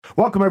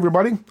Welcome,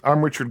 everybody.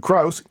 I'm Richard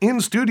Krause. In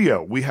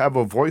studio, we have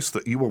a voice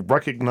that you will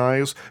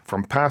recognize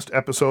from past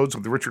episodes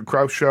of The Richard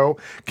Krause Show.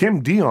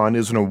 Kim Dionne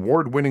is an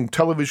award-winning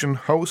television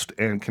host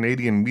and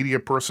Canadian media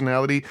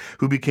personality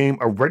who became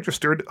a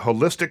registered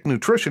holistic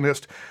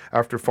nutritionist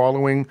after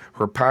following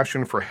her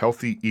passion for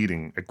healthy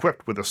eating.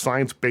 Equipped with a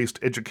science-based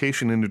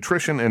education in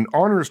nutrition and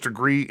honors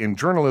degree in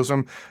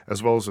journalism,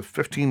 as well as a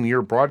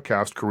 15-year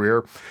broadcast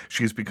career,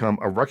 she's become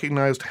a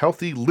recognized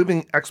healthy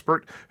living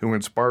expert who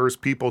inspires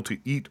people to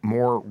eat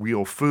more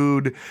real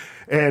food,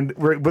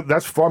 but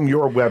that's from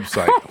your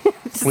website.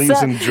 Please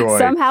enjoy.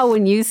 Somehow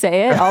when you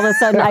say it, all of a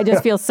sudden I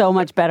just feel so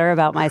much better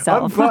about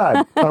myself.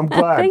 I'm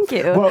glad. Thank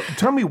you. Well,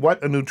 tell me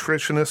what a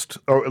nutritionist,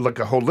 or like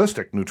a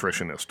holistic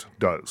nutritionist,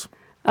 does.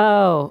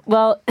 Oh,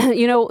 well,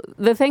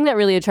 the thing that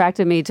really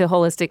attracted me to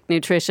holistic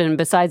nutrition,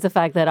 besides the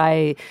fact that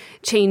I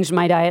changed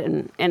my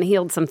diet and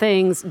healed some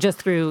things just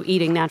through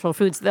eating natural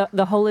foods, the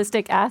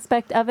holistic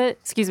aspect of it,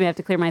 excuse me, I have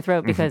to clear my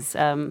throat because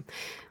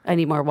I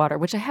need more water,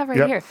 which I have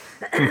right here.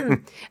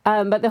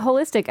 But the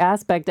holistic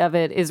aspect of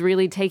it is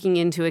really taking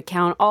into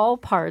account all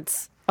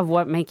parts of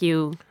what make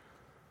you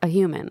a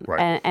human.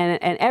 Right.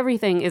 And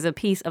everything is a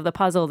piece of the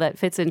puzzle that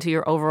fits into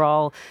your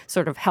overall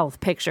sort of health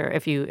picture,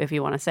 if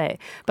you want to say.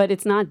 But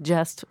it's not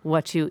just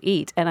what you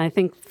eat. And I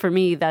think for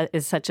me, that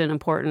is such an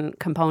important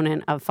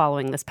component of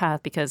following this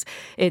path, because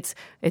it's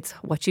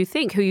what you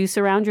think, who you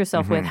surround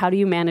yourself with, how do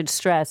you manage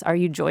stress, are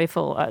you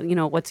joyful,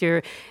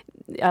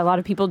 a lot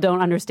of people don't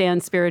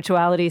understand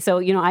spirituality. So,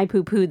 I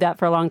poo-pooed that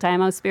for a long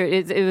time.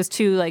 It was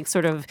too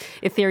sort of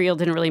ethereal,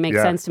 didn't really make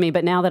sense to me.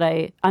 But now that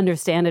I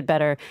understand it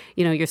better,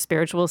 your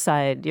spiritual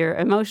side, your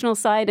emotional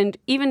side, and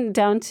even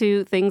down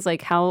to things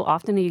like how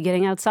often are you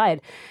getting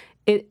outside?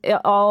 It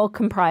all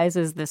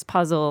comprises this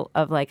puzzle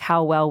of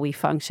how well we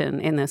function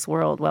in this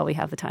world while we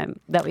have the time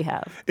that we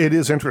have. It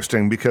is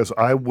interesting because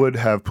I would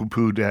have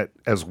poo-pooed it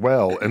as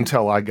well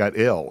until I got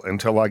ill,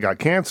 until I got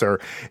cancer.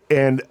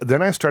 And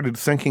then I started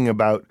thinking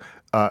about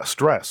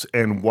stress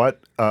and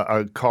what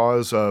a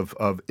cause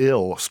of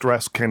ill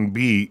stress can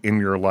be in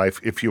your life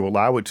if you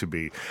allow it to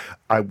be.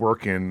 I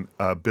work in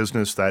a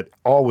business that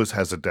always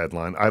has a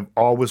deadline. I've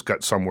always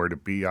got somewhere to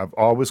be. I've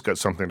always got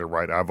something to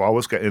write.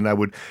 And I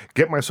would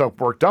get myself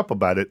worked up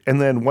about it.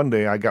 And then one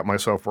day I got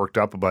myself worked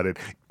up about it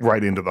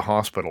right into the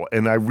hospital.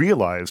 And I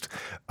realized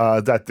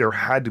that there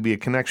had to be a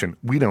connection.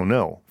 We don't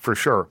know for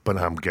sure, but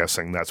I'm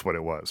guessing that's what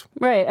it was.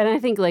 Right. And I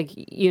think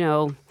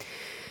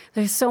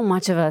there's so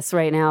much of us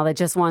right now that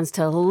just wants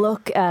to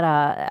look at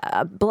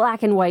a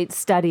black and white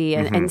study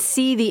and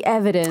see the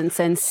evidence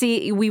and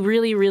see, we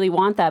really, really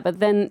want that. But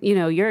then,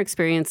 your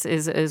experience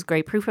is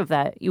great proof of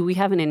that. We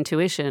have an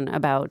intuition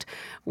about,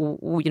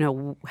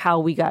 how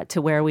we got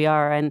to where we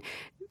are, and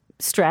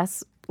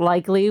stress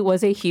likely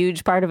was a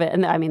huge part of it.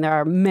 And I mean, there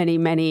are many,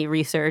 many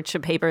research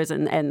papers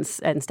and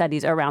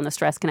studies around the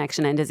stress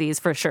connection and disease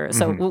for sure.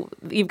 So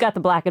you've got the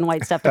black and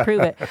white stuff to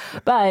prove it.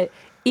 But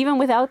even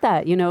without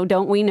that,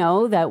 don't we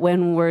know that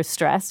when we're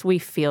stressed, we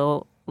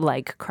feel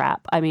like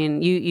crap? I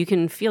mean, you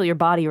can feel your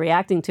body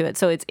reacting to it.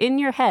 So it's in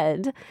your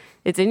head,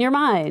 it's in your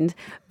mind,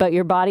 but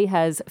your body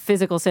has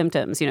physical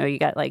symptoms. You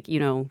got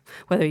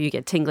whether you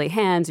get tingly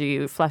hands or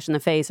you flush in the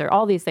face, or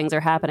all these things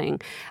are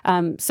happening.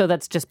 So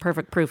that's just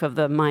perfect proof of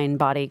the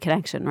mind-body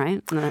connection,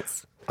 right? And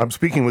I'm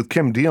speaking with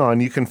Kim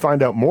Dionne. You can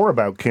find out more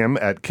about Kim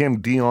at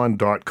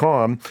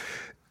kimdionne.com.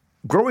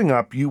 Growing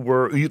up,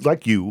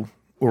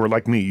 or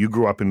like me, you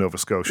grew up in Nova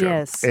Scotia.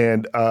 Yes.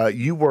 And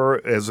you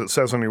were, as it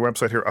says on your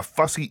website here, a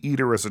fussy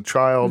eater as a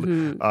child.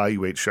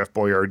 You ate Chef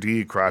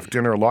Boyardee, Kraft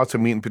Dinner, lots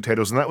of meat and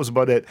potatoes, and that was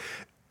about it.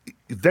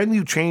 Then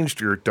you changed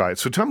your diet.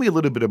 So tell me a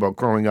little bit about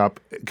growing up,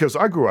 because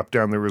I grew up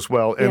down there as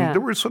well, and there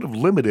were sort of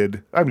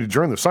limited,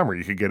 during the summer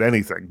you could get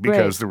anything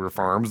because there were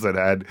farms that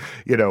had,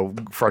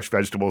 fresh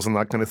vegetables and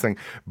that kind of thing.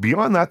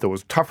 Beyond that, though, it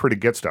was tougher to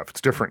get stuff.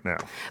 It's different now.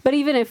 But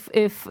even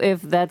if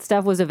that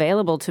stuff was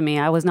available to me,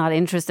 I was not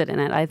interested in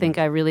it. I think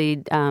I really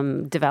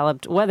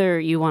developed, whether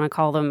you want to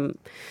call them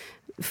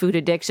food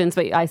addictions,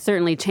 but I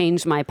certainly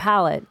changed my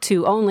palate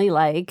to only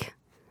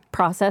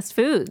processed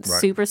foods,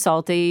 super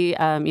salty,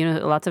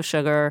 lots of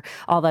sugar,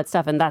 all that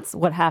stuff. And that's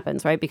what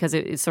happens, right? Because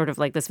it's sort of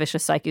like this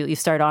vicious cycle. You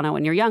start on it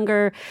when you're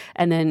younger,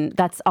 and then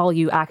that's all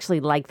you actually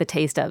like the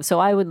taste of.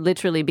 So I would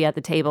literally be at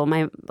the table.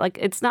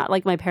 It's not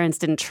like my parents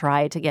didn't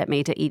try to get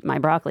me to eat my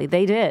broccoli.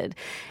 They did.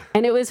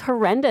 And it was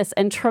horrendous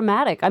and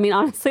traumatic. I mean,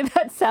 honestly,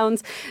 that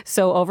sounds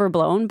so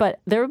overblown, but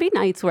there would be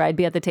nights where I'd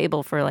be at the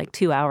table for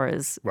 2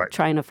 hours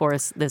trying to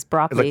force this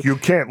broccoli. You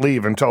can't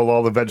leave until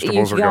all the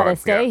vegetables are gone. You got to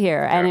stay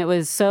here. And it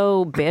was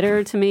so bitter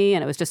to me,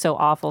 and it was just so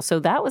awful. So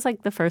that was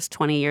the first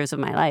 20 years of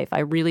my life.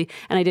 I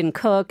didn't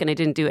cook, and I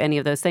didn't do any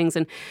of those things.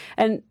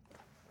 And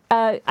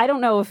I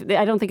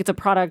don't think it's a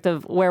product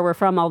of where we're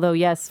from, although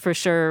yes, for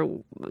sure,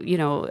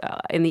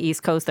 in the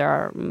East Coast, there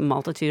are a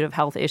multitude of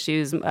health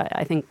issues.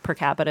 I think per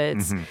capita,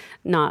 it's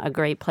not a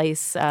great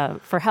place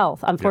for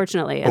health,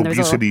 unfortunately. Yeah. And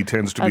obesity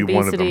tends to be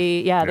one of them.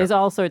 Yeah, there's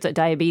all sorts of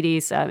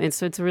diabetes.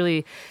 It's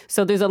really,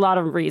 so there's a lot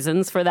of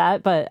reasons for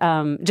that. But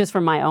just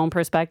from my own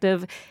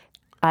perspective,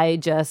 I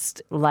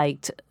just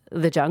liked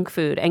the junk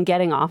food, and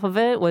getting off of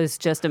it was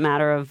just a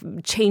matter of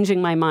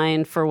changing my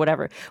mind for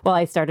whatever. Well,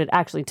 I started,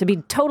 actually, to be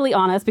totally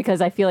honest,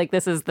 because I feel like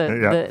this is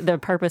the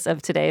purpose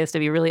of today, is to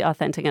be really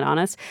authentic and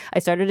honest. I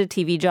started a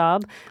TV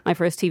job, my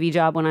first TV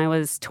job, when I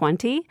was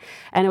 20,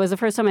 and it was the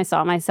first time I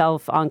saw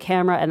myself on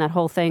camera, and that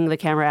whole thing, the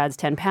camera adds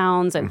 10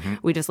 pounds, and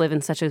we just live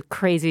in such a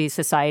crazy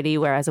society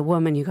where as a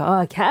woman you go, oh,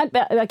 I can't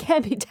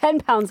be 10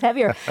 pounds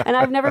heavier, and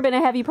I've never been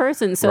a heavy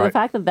person. So the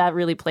fact that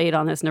really played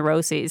on this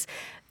neuroses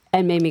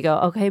and made me go,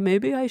 okay,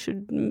 maybe I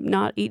should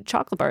not eat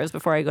chocolate bars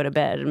before I go to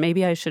bed. And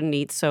maybe I shouldn't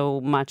eat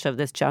so much of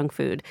this junk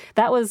food.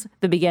 That was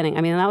the beginning.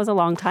 I mean, that was a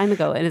long time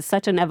ago, and it's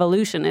such an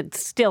evolution. It's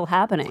still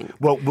happening.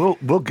 Well,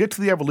 we'll get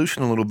to the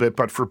evolution a little bit,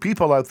 but for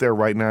people out there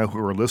right now who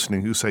are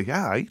listening who say,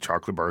 yeah, I eat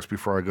chocolate bars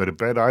before I go to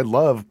bed. I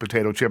love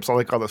potato chips. I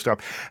like all that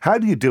stuff. How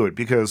do you do it?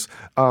 Because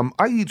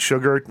I eat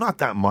sugar, not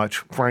that much,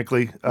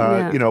 frankly,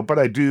 but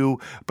I do.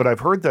 But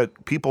I've heard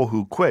that people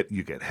who quit,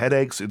 you get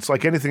headaches. It's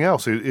like anything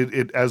else.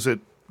 As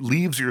it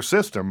leaves your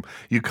system,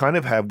 you kind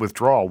of have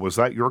withdrawal. Was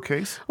that your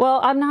case? Well,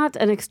 I'm not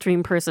an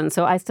extreme person,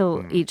 so I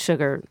still eat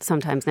sugar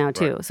sometimes now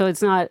too. Right. So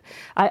it's not.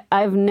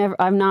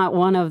 I'm not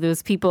one of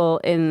those people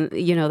in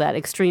that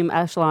extreme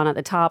echelon at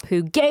the top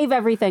who gave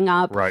everything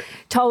up,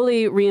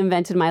 totally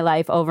reinvented my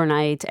life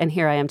overnight, and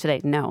here I am today.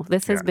 No,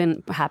 this has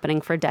been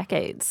happening for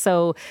decades.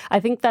 So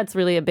I think that's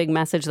really a big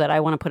message that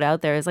I want to put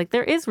out there. Is like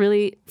there is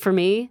really, for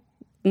me,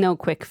 no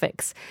quick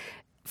fix.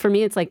 For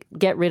me, it's like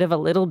get rid of a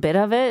little bit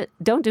of it.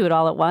 Don't do it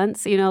all at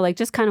once,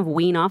 just kind of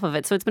wean off of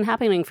it. So it's been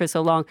happening for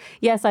so long.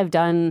 Yes, I've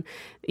done,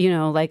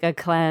 like a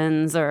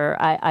cleanse, or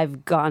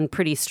I've gone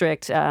pretty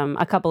strict.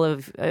 A couple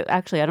of,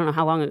 actually, I don't know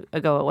how long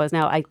ago it was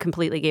now, I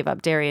completely gave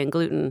up dairy and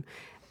gluten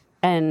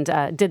and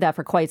did that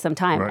for quite some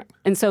time. Right.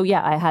 And so,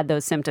 I had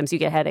those symptoms. You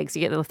get headaches,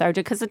 you get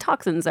lethargic because the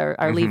toxins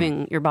are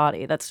leaving your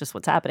body. That's just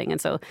what's happening. And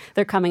so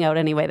they're coming out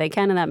any way they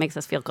can, and that makes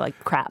us feel like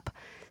crap.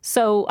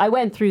 So I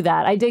went through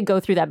that. I did go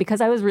through that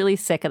because I was really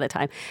sick at the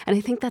time. And I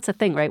think that's a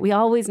thing, right? We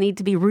always need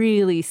to be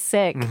really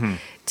sick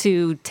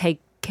to take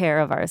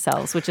care of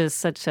ourselves, which is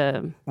such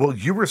a... Well,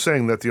 you were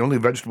saying that the only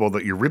vegetable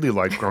that you really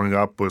liked growing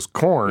up was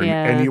corn,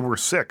 and you were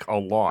sick a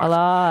lot. A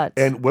lot.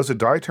 And was it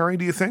dietary,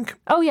 do you think?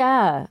 Oh,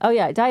 yeah.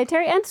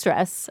 Dietary and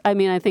stress. I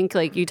mean, I think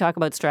like you talk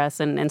about stress,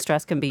 and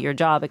stress can be your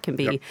job. It can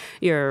be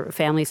your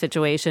family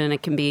situation.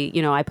 It can be,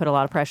 I put a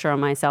lot of pressure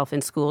on myself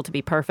in school to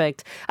be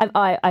perfect.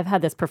 I've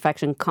had this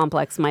perfection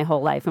complex my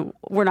whole life, and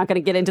we're not going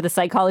to get into the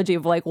psychology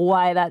of like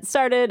why that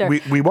started. Or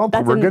we won't,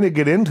 but we're going to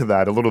get into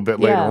that a little bit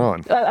later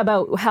on.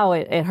 About how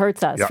it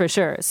hurts us. For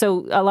sure.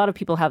 So a lot of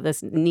people have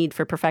this need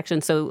for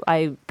perfection. So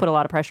I put a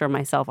lot of pressure on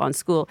myself at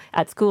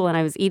school, and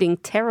I was eating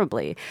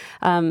terribly.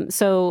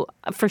 So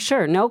for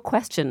sure, no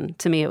question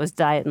to me, it was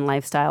diet and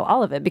lifestyle,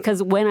 all of it.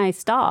 Because when I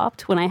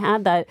stopped, when I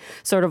had that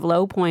sort of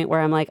low point where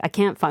I'm like, I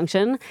can't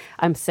function,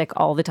 I'm sick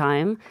all the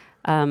time,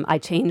 I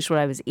changed what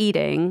I was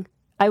eating.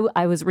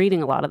 I was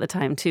reading a lot of the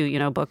time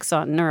too, books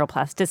on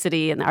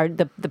neuroplasticity and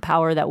the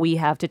power that we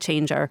have to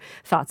change our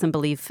thoughts and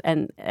belief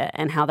and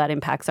how that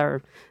impacts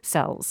our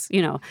cells,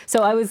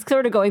 So I was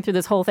sort of going through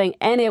this whole thing,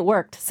 and it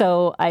worked.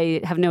 So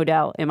I have no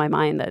doubt in my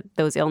mind that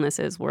those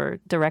illnesses were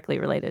directly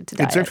related to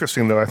diet. It's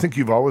interesting, though. I think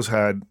you've always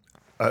had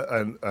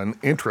an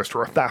interest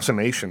or a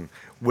fascination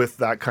with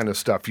that kind of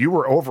stuff. You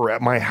were over at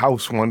my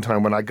house one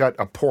time when I got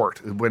a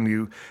port. When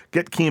you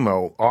get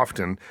chemo,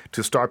 often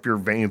to stop your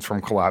veins from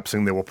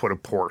collapsing, they will put a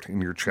port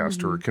in your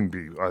chest, or it can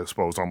be, I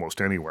suppose,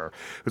 almost anywhere.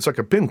 It's like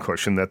a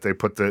pincushion that they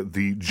put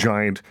the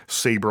giant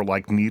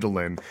saber-like needle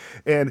in.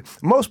 And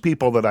most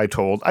people that I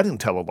told, I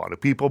didn't tell a lot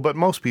of people, but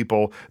most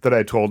people that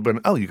I told,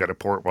 oh, you got a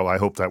port, well, I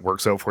hope that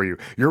works out for you.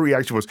 Your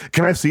reaction was,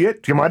 can I see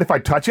it? Do you mind if I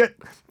touch it?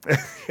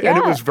 And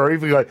it was very,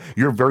 like,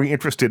 you're very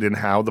interested in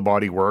how the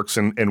body works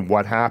and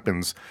what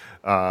happens.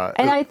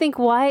 And I think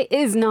why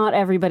is not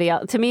everybody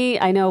else? To me,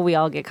 I know we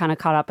all get kind of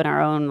caught up in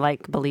our own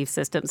like belief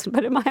systems,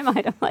 but in my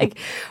mind, I'm like,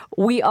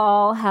 we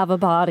all have a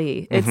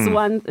body. It's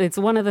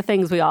one of the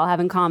things we all have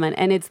in common,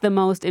 and it's the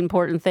most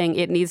important thing.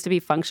 It needs to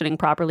be functioning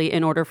properly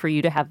in order for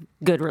you to have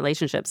good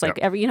relationships. Like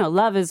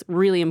love is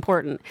really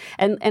important.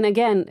 And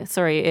again,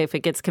 sorry if it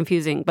gets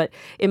confusing, but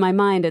in my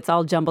mind, it's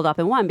all jumbled up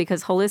in one,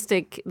 because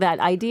holistic, that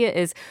idea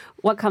is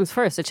what comes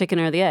first, the chicken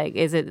or the egg?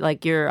 Is it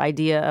like your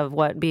idea of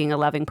what being a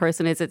loving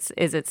person is?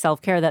 Is it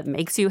self-care that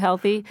makes you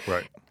healthy?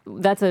 Right.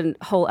 That's a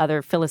whole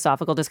other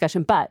philosophical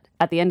discussion. But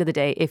at the end of the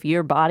day, if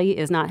your body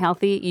is not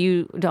healthy,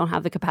 you don't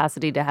have the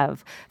capacity to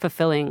have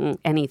fulfilling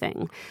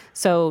anything.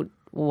 So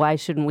why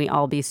shouldn't we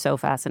all be so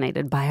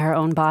fascinated by our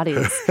own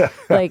bodies?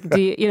 Like,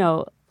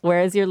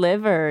 where is your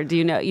liver? Do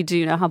you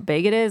know how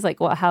big it is? Like,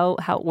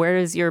 where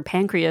is your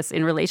pancreas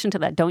in relation to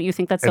that? Don't you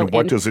think that's so? And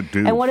what does it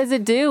do? And what does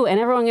it do? And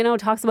everyone,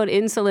 talks about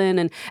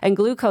insulin and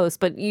glucose,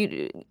 but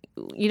you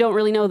don't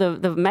really know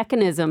the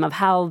mechanism of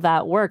how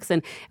that works.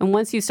 And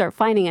once you start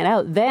finding it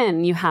out,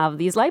 then you have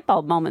these light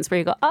bulb moments where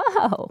you go,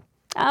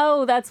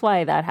 oh, that's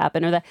why that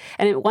happened, or that.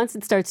 And once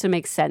it starts to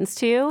make sense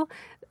to you,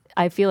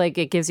 I feel like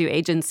it gives you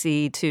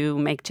agency to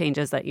make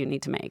changes that you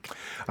need to make.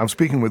 I'm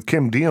speaking with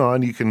Kim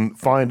Dion. You can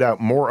find out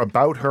more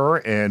about her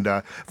and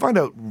find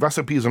out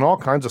recipes and all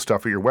kinds of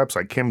stuff at your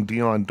website,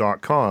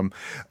 kimdion.com.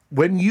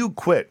 When you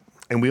quit,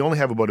 and we only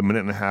have about a minute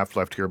and a half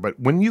left here, but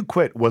when you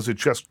quit, was it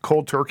just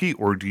cold turkey,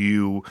 or do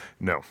you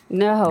know?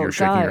 No, You're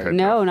shaking your head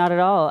no, not at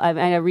all.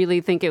 I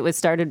really think it was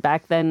started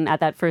back then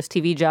at that first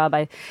TV job.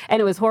 And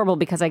it was horrible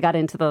because I got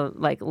into the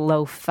like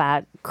low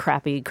fat,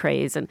 crappy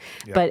craze,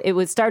 but it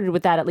was started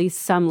with that, at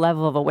least some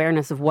level of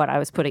awareness of what I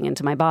was putting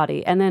into my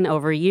body. And then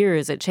over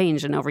years it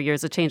changed, and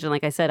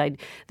like I said,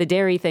 the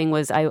dairy thing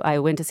was I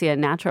went to see a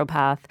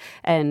naturopath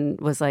and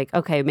was like,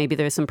 okay, maybe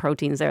there's some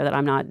proteins there that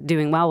I'm not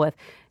doing well with,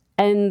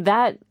 and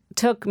that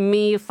took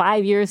me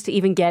 5 years to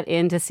even get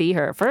in to see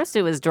her. First,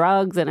 it was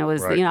drugs, and it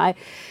was, right.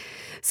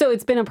 So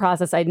it's been a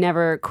process. I'd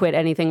never quit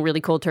anything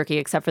really cold turkey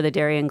except for the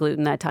dairy and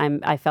gluten. That time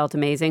I felt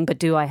amazing. But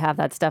do I have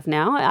that stuff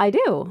now? I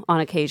do on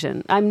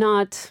occasion. I'm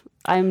not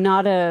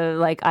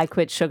a, I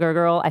quit sugar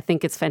girl. I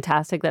think it's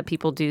fantastic that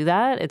people do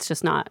that. It's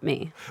just not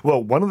me.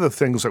 Well, one of the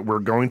things that we're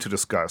going to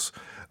discuss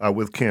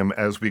with Kim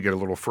as we get a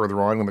little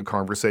further on in the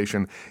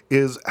conversation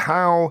is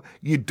how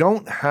you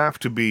don't have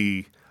to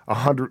be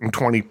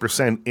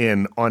 120%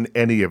 in on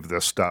any of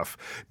this stuff,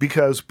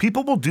 because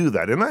people will do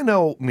that. And I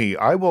know me,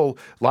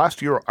 last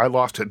year I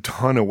lost a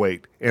ton of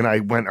weight and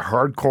I went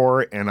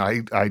hardcore and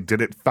I did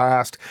it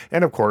fast.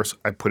 And of course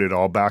I put it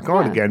all back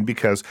on again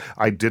because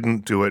I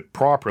didn't do it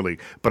properly,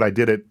 but I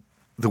did it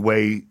the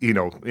way,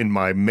 in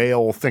my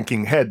male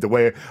thinking head, the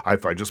way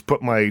if I just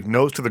put my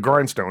nose to the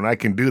grindstone, I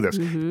can do this.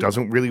 Mm-hmm.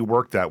 Doesn't really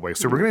work that way.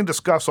 So we're going to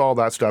discuss all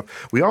that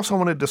stuff. We also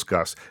want to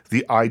discuss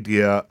the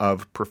idea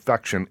of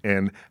perfection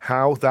and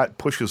how that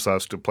pushes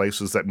us to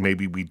places that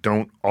maybe we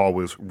don't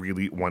always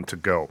really want to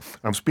go.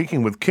 I'm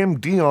speaking with Kim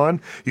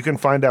Dion. You can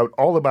find out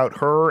all about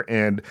her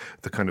and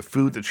the kind of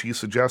food that she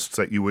suggests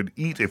that you would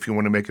eat if you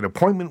want to make an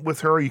appointment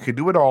with her. You can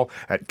do it all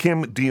at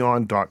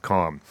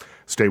kimdion.com.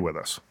 Stay with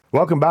us.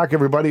 Welcome back,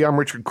 everybody. I'm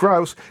Richard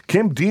Crouse.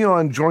 Kim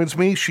Dion joins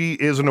me. She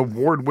is an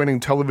award-winning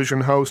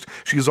television host.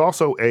 She's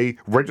also a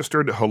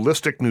registered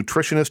holistic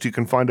nutritionist. You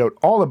can find out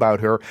all about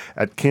her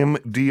at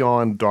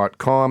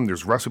kimdion.com.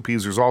 There's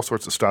recipes. There's all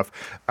sorts of stuff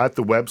at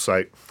the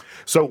website.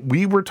 So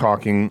we were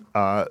talking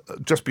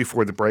just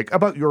before the break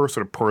about your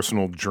sort of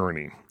personal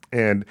journey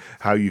and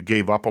how you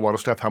gave up a lot of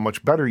stuff, how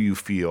much better you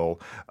feel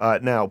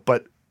now.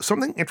 But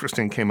something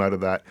interesting came out of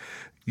that.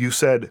 You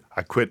said,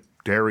 I quit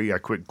dairy, I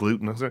quit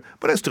gluten,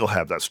 but I still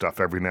have that stuff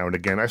every now and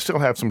again. I still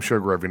have some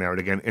sugar every now and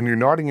again. And you're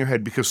nodding your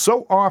head because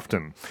so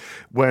often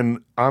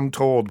when I'm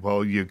told,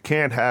 well, you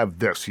can't have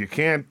this, you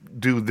can't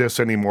do this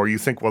anymore, you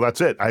think, well,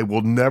 that's it. I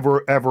will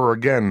never, ever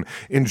again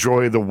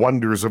enjoy the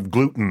wonders of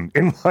gluten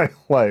in my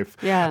life.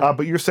 Yeah.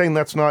 But you're saying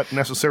that's not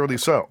necessarily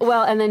so.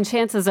 Well, and then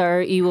chances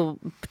are you will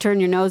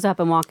turn your nose up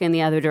and walk in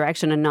the other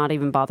direction and not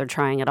even bother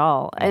trying at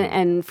all.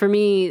 And for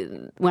me,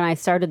 when I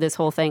started this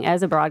whole thing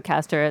as a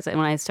broadcaster, when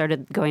I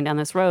started going down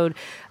this road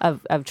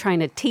of trying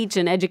to teach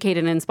and educate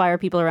and inspire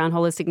people around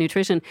holistic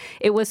nutrition,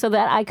 it was so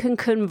that I can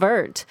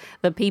convert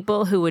the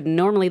people who would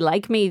normally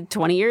like me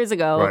 20 years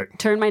ago,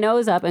 turn my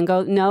nose up and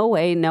go, no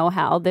way, no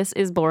how, this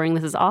is boring,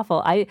 this is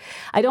awful. I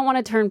don't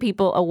want to turn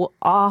people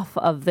off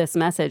of this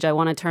message. I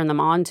want to turn them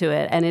on to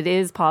it. And it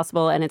is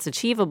possible and it's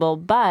achievable,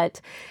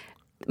 but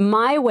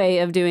my way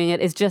of doing it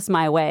is just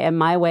my way, and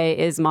my way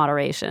is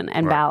moderation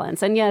and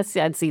balance. And yes,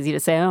 it's easy to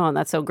say, oh,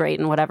 that's so great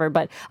and whatever,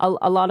 but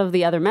a lot of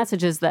the other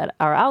messages that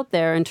are out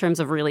there in terms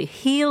of really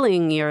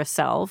healing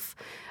yourself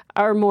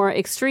are more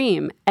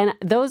extreme. And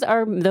those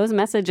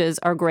messages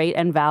are great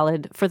and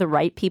valid for the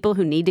right people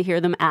who need to hear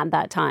them at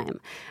that time.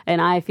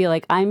 And I feel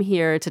like I'm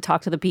here to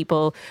talk to the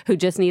people who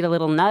just need a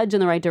little nudge in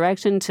the right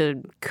direction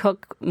to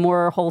cook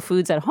more whole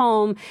foods at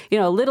home,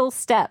 little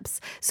steps.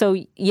 So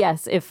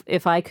yes,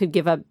 if I could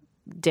give up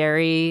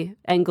dairy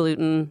and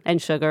gluten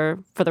and sugar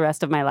for the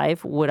rest of my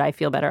life, would I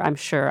feel better? I'm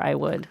sure I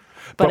would.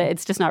 But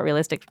it's just not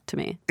realistic to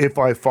me. If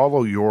I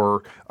follow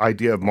your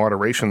idea of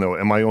moderation, though,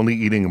 am I only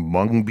eating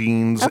mung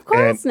beans? Of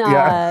course not.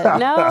 Yeah.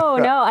 No.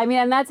 I mean,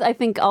 and that's, I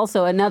think,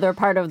 also another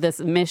part of this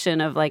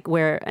mission of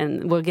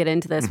and we'll get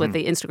into this with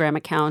the Instagram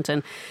account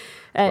and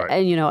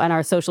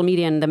our social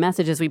media and the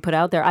messages we put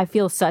out there. I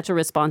feel such a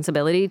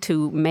responsibility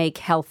to make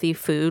healthy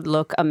food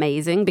look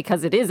amazing,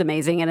 because it is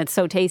amazing and it's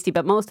so tasty.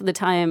 But most of the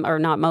time, or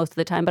not most of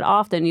the time, but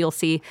often you'll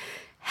see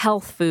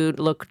health food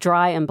look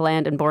dry and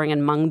bland and boring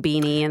and mung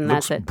beanie, and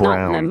that's it.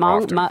 Brown,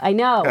 I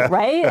know,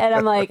 right? And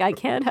I'm like, I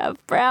can't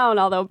have brown,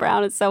 although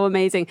brown is so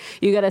amazing.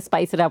 You got to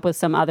spice it up with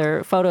some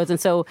other photos. And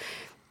so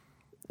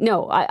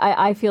no,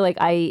 I feel like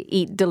I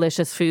eat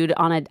delicious food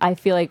I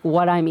feel like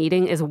what I'm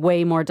eating is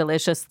way more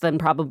delicious than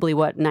probably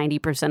what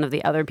 90% of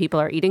the other people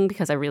are eating,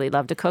 because I really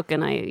love to cook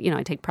and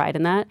I take pride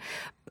in that.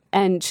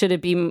 And should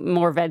it be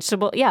more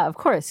vegetable? Yeah, of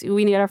course.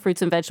 We need our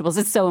fruits and vegetables.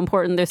 It's so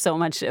important. There's so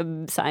much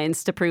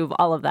science to prove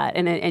all of that,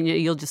 and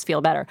you'll just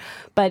feel better.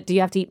 But do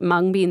you have to eat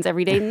mung beans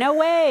every day? No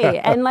way.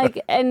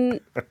 And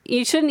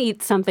you shouldn't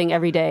eat something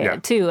every day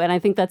too. And I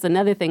think that's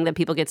another thing that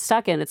people get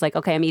stuck in. It's like,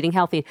 okay, I'm eating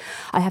healthy.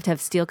 I have to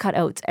have steel cut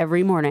oats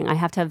every morning. I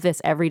have to have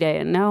this every day.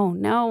 And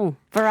no,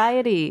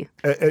 variety.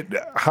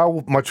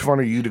 How much fun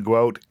are you to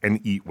go out and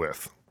eat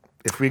with?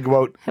 If we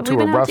go out to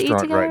a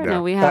restaurant right now.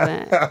 No, we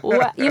haven't.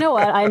 Well, you know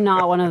what? I'm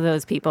not one of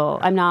those people.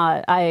 I'm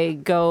not.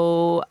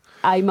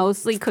 I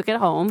mostly cook at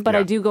home, but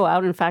I do go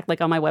out. In fact,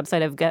 like on my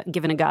website, I've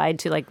given a guide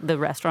to like the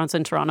restaurants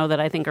in Toronto that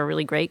I think are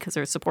really great because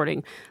they're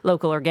supporting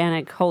local,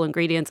 organic, whole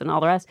ingredients and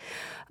all the rest.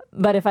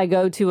 But if I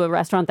go to a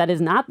restaurant that is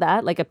not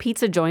that, like a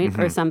pizza joint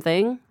or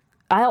something,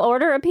 I'll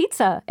order a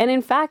pizza. And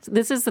in fact,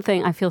 this is the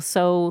thing. I feel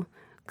so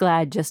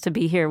glad just to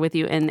be here with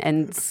you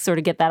and sort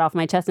of get that off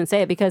my chest and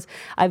say it, because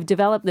I've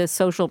developed this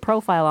social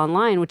profile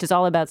online, which is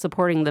all about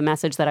supporting the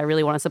message that I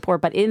really want to support.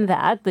 But in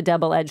that, the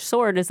double-edged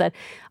sword is that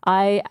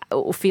I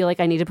feel like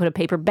I need to put a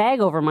paper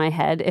bag over my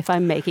head if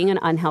I'm making an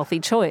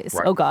unhealthy choice.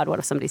 Right. Oh God, what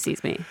if somebody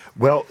sees me?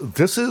 Well,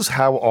 this is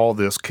how all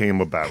this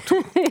came about.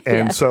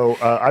 And so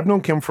I've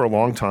known Kim for a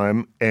long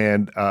time,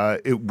 and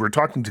we're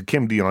talking to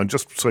Kim Dion,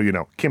 just so you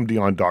know,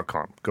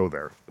 kimdion.com. Go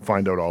there,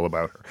 find out all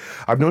about her.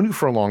 I've known you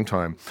for a long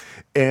time,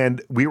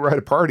 and we were at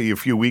a party a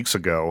few weeks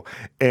ago,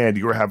 and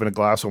you were having a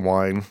glass of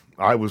wine.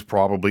 I was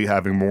probably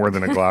having more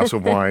than a glass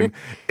of wine.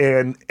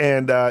 And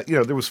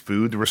there was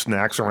food, there were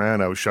snacks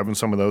around. I was shoving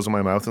some of those in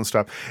my mouth and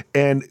stuff.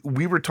 And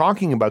we were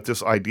talking about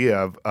this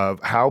idea of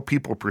how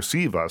people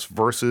perceive us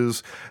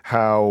versus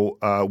how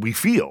we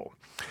feel.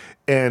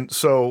 And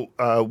so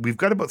we've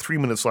got about 3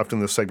 minutes left in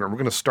this segment. We're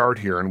going to start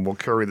here, and we'll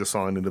carry this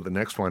on into the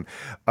next one.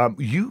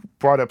 You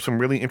brought up some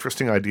really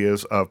interesting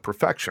ideas of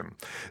perfection,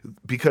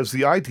 because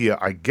the idea,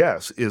 I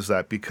guess, is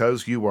that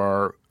because you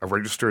are a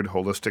registered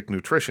holistic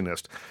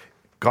nutritionist,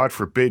 God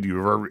forbid you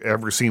were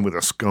ever seen with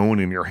a scone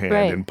in your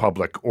hand in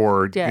public,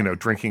 or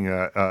drinking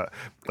a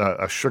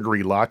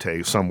sugary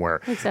latte somewhere.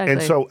 Exactly.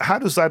 And so how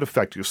does that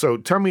affect you? So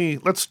tell me,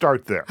 let's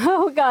start there.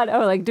 Oh God.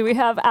 Oh, like, do we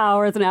have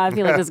hours now? I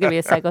feel like this is going to be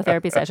a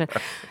psychotherapy session.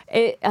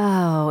 It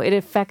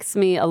affects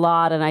me a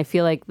lot. And I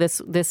feel like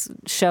this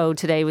show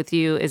today with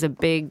you is a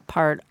big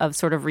part of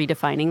sort of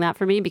redefining that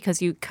for me,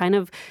 because you kind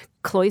of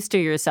cloister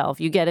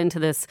yourself. You get into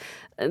this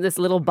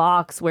little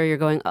box where you're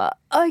going,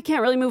 I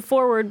can't really move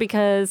forward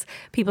because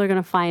people are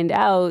going to find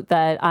out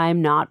that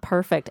I'm not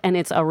perfect. And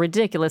it's a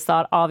ridiculous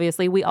thought.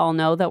 Obviously, we all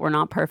know that we're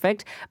not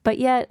perfect, but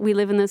yet we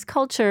live in this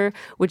culture,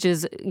 which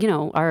is,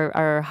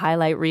 our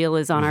highlight reel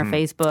is on our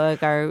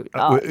Facebook.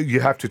 You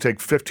have to take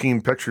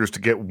 15 pictures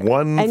to get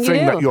one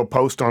thing that you'll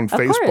post on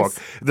Facebook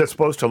that's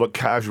supposed to look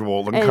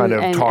casual and kind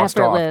of tossed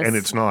off, and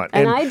it's not.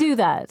 And I do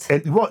that.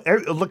 And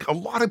look, a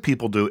lot of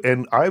people do.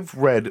 And I've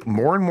read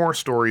more and more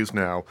stories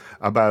now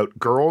about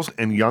girls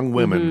and young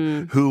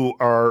women who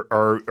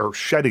are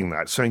shedding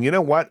that, saying, you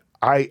know what,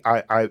 I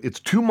it's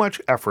too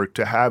much effort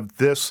to have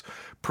this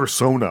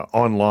persona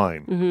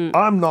online.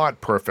 I'm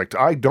not perfect.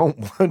 I don't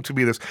want to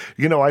be this.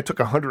 I took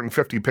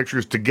 150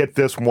 pictures to get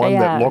this one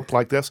that looked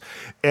like this,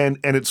 and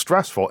it's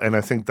stressful. And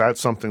I think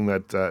that's something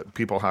that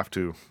people have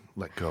to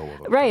let go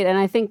of. Right, and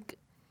I think,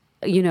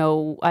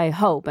 I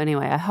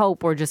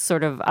hope we're just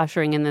sort of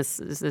ushering in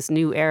this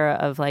new era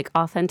of like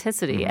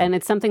authenticity. And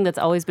it's something that's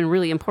always been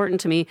really important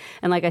to me.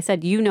 And like I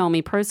said, you know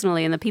me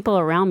personally, and the people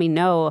around me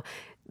know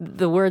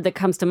the word that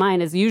comes to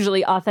mind is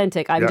usually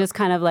authentic. I'm just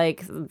kind of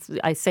like,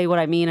 I say what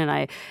I mean,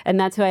 and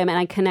that's who I am. And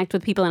I connect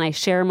with people, and I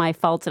share my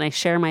faults, and I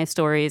share my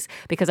stories,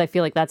 because I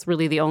feel like that's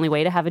really the only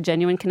way to have a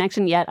genuine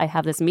connection. Yet I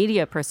have this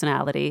media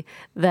personality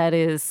that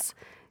is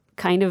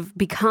kind of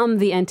become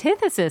the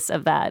antithesis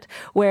of that,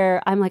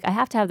 where I'm like, I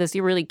have to have this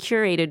really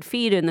curated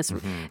feed and this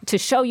to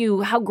show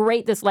you how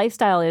great this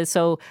lifestyle is.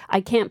 So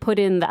I can't put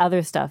in the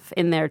other stuff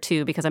in there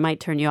too, because I might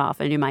turn you off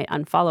and you might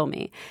unfollow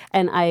me.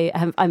 And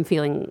I'm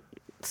feeling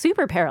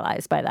super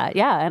paralyzed by that.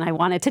 Yeah. And I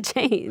want it to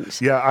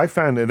change. Yeah. I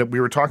found, and we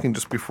were talking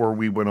just before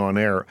we went on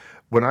air,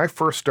 when I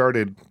first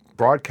started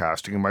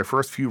broadcasting in my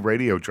first few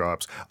radio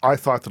jobs, I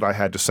thought that I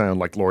had to sound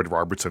like Lloyd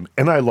Robertson.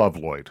 And I love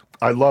Lloyd.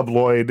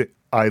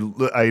 I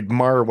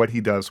admire what he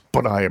does,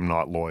 but I am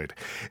not Lloyd.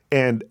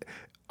 And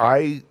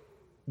I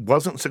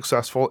wasn't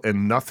successful,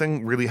 and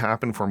nothing really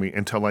happened for me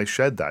until I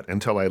shed that,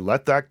 until I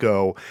let that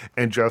go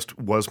and just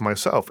was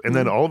myself. And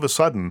then all of a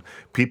sudden,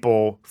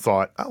 people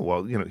thought, oh,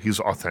 well, he's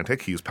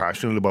authentic. He's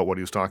passionate about what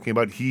he's talking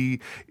about.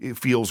 It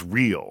feels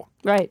real.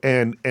 Right.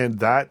 And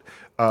that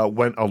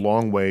went a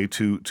long way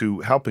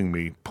to helping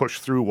me push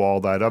through all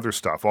that other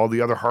stuff, all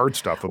the other hard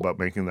stuff about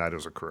making that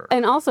as a career.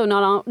 And also,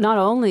 not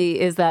only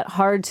is that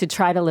hard to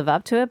try to live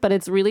up to it, but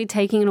it's really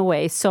taking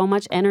away so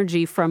much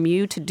energy from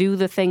you to do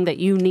the thing that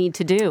you need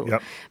to do.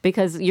 Yep.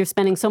 Because you're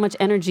spending so much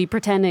energy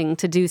pretending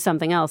to do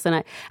something else.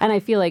 And I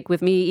feel like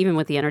with me, even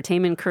with the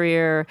entertainment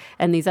career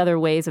and these other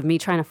ways of me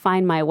trying to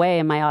find my way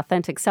and my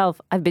authentic self,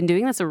 I've been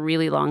doing this a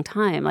really long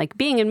time. Like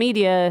being in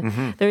media,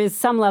 there is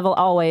some level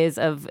always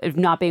of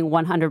not being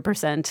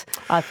 100% 100%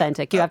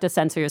 authentic. You have to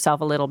censor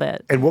yourself a little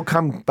bit. And we'll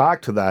come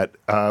back to that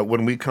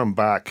when we come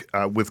back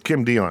with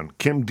Kim Dion.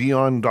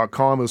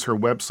 KimDion.com is her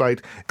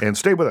website. And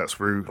stay with us.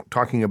 We're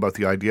talking about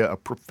the idea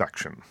of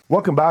perfection.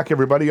 Welcome back,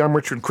 everybody. I'm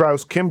Richard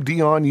Krause. Kim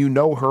Dion, you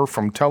know her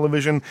from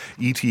television,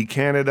 E.T.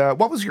 Canada.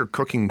 What was your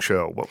cooking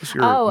show? What was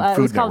your Food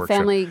it was called Network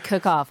Family show?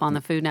 Cook-Off on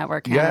the Food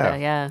Network Canada.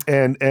 Yeah.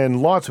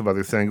 And lots of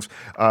other things.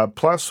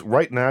 Plus,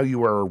 right now,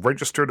 you are a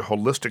registered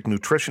holistic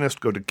nutritionist.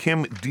 Go to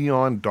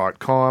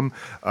KimDion.com.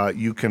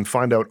 You can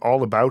find out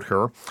all about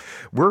her.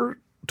 We're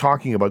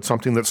talking about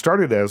something that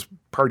started as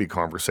party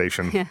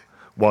conversation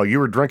while you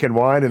were drinking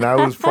wine and I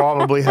was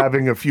probably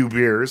having a few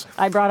beers.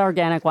 I brought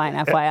organic wine,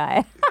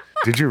 FYI.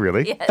 Did you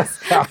really? Yes.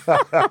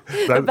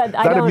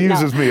 that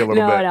amuses me a little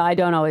bit. No, I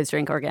don't always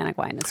drink organic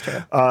wine. It's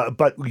true.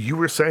 But you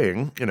were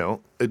saying,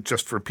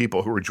 just for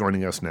people who are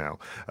joining us now,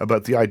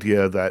 about the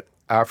idea that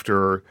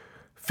after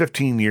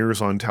 15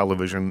 years on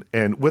television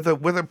and with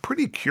a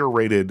pretty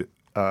curated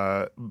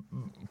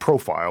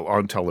profile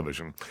on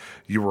television,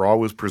 you were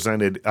always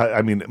presented.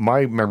 I mean,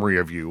 my memory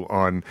of you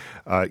on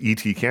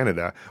E.T.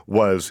 Canada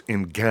was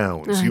in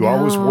gowns. You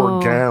always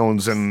wore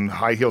gowns and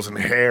high heels and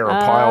hair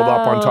piled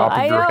up on top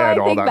of your head,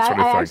 all that sort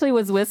of thing. I actually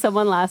was with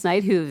someone last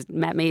night who's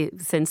met me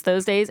since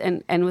those days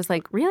and was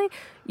like, really?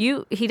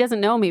 He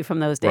doesn't know me from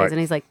those days. Right. And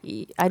he's like,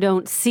 I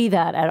don't see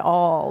that at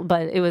all.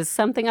 But it was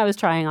something I was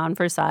trying on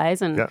for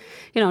size and,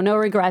 no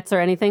regrets or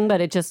anything, but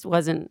it just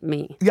wasn't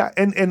me. Yeah.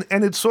 And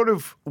it's sort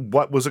of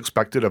what was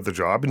expected of the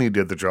job, and you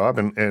did the job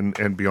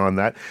and beyond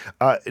that.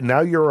 Now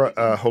you're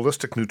a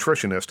holistic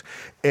nutritionist,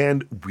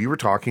 and we were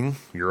talking,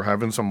 you're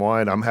having some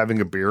wine, I'm having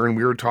a beer, and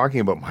we were talking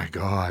about, my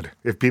God,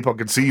 if people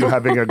could see you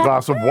having a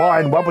glass of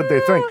wine, what would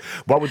they think?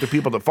 What would the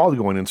people that follow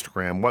you on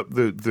Instagram, what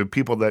the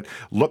people that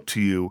look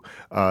to you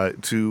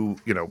to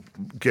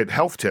get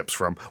health tips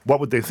from, what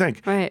would they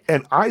think? Right.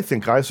 And I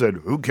think I said,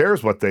 who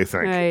cares what they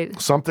think?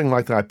 Right. Something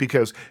like that,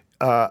 because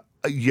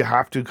you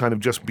have to kind of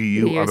just be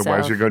you,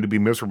 otherwise you're going to be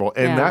miserable.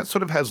 And that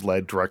sort of has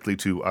led directly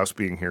to us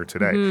being here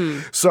today.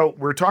 Mm-hmm. So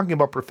we're talking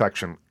about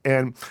perfection.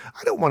 And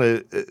I don't want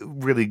to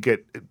really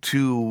get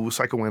too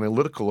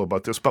psychoanalytical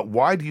about this, but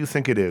why do you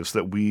think it is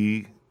that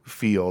we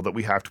feel that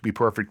we have to be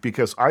perfect?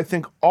 Because I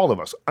think all of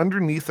us,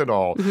 underneath it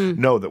all,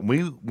 know that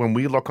when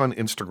we look on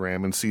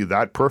Instagram and see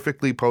that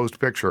perfectly posed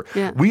picture,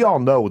 we all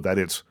know that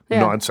it's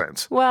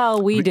nonsense. Well,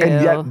 we do.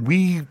 And yet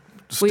we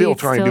still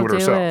try and do it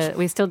ourselves.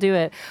 We still do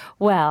it.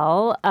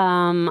 Well,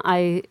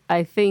 I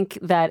think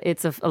that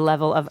it's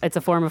it's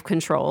a form of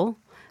control.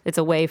 It's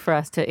a way for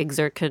us to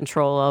exert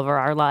control over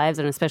our lives,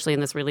 and especially in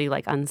this really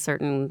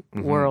uncertain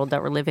world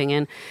that we're living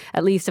in.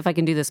 At least if I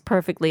can do this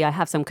perfectly, I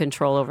have some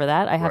control over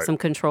that. I have some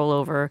control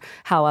over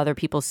how other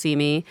people see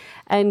me.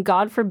 And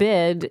God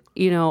forbid,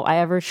 I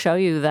ever show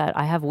you that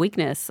I have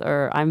weakness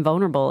or I'm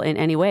vulnerable in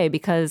any way,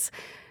 because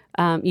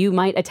you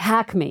might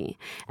attack me.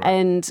 Right.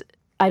 And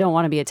I don't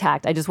want to be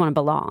attacked. I just want to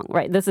belong,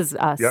 right? This is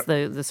us,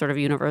 the sort of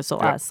universal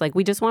us.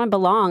 We just want to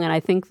belong. And I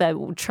think that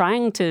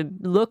trying to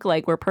look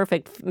like we're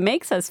perfect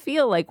makes us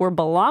feel like we're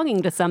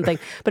belonging to something,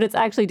 but it's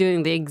actually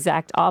doing the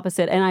exact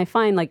opposite. And I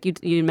find,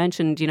 like you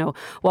mentioned,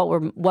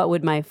 what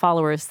would my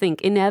followers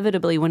think?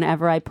 Inevitably,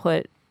 whenever I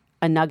put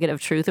a nugget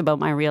of truth about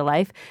my real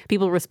life,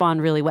 people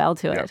respond really well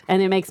to it.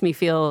 And it makes me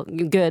feel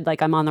good,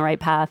 like I'm on the right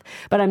path.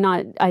 But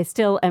I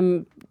still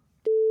am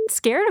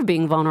scared of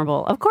being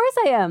vulnerable. Of course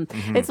I am.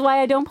 Mm-hmm. It's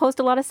why I don't post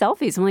a lot of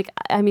selfies. I'm like,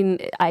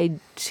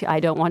 I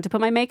don't want to put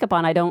my makeup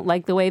on. I don't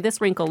like the way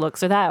this wrinkle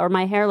looks or that, or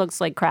my hair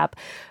looks like crap.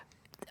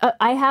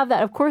 I have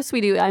that. Of course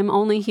we do. I'm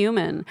only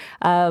human.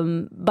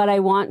 But I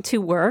want to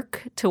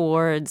work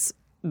towards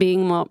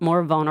being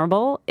more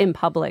vulnerable in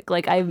public.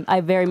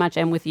 I very much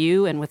am with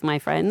you and with my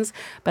friends,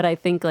 but I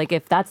think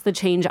if that's the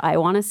change I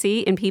want to see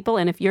in people,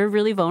 and if you're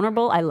really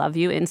vulnerable, I love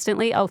you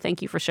instantly. Oh,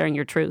 thank you for sharing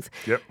your truth.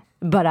 Yep.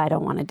 But I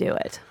don't want to do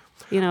it.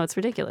 It's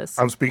ridiculous.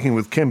 I'm speaking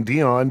with Kim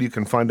Dion. You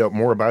can find out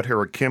more about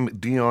her at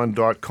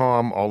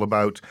KimDion.com, all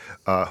about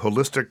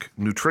holistic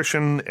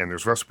nutrition, and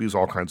there's recipes,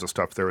 all kinds of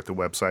stuff there at the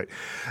website.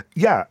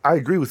 Yeah, I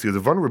agree with you. The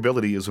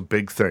vulnerability is a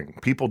big thing.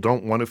 People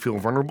don't want to feel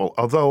vulnerable,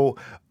 although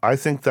I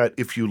think that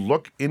if you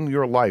look in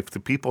your life, the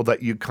people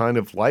that you kind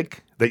of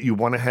like, that you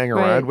want to hang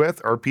around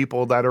with, are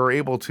people that are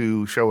able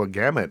to show a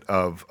gamut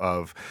of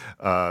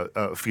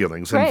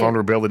feelings, and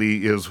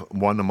vulnerability is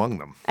one among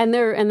them. And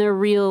they're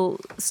real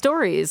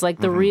stories,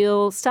 the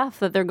real stuff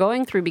that they're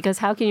going through. Because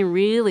how can you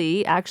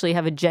really actually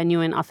have a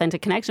genuine,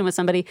 authentic connection with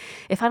somebody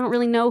if I don't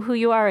really know who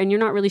you are and you're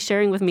not really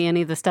sharing with me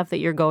any of the stuff that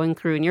you're going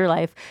through in your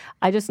life?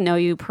 I just know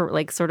you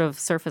sort of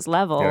surface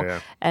level,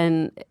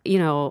 and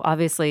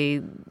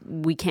obviously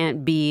we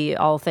can't be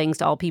all things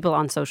to all people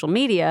on social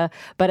media,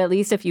 but at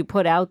least if you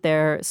put out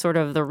there sort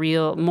of the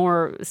real,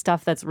 more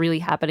stuff that's really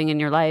happening in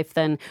your life,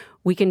 then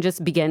we can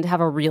just begin to have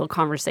a real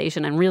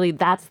conversation. And really,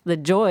 that's the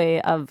joy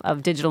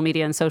of digital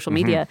media and social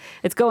media.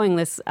 It's going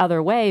this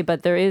other way,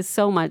 but there is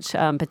so much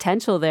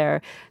potential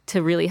there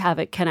to really have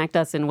it connect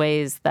us in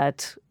ways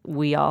that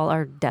we all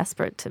are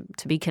desperate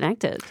to be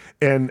connected.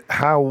 And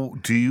how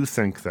do you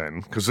think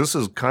then, because this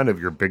is kind of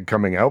your big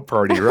coming out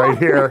party right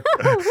here,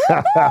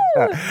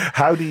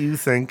 how do you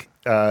think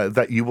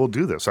that you will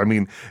do this? I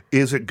mean,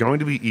 is it going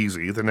to be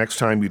easy the next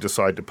time you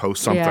decide to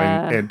post something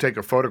and take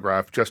a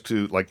photograph just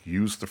to like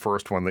use the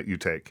first one that you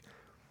take?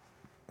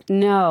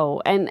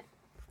 No, and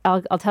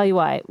I'll tell you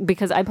why.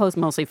 Because I post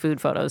mostly food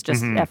photos,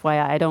 just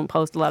FYI. I don't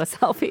post a lot of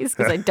selfies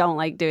because I don't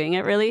like doing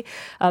it really.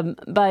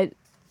 But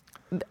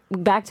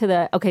back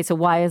to so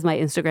why is my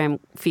Instagram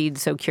feed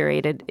so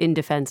curated in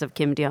defense of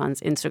Kim Dion's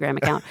Instagram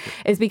account?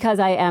 Is because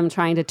I am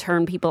trying to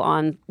turn people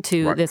on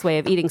to this way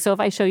of eating. So if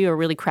I show you a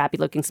really crappy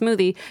looking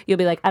smoothie, you'll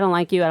be like, I don't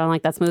like you. I don't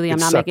like that smoothie. I'm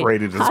not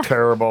separated. It's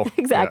terrible.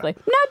 Exactly.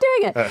 Yeah. Not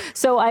doing it.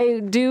 So I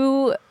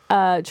do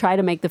try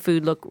to make the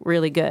food look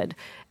really good.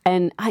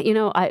 And I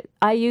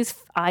use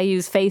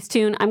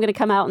Facetune. I'm going to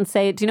come out and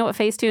say, do you know what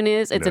Facetune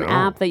is? It's an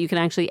app that you can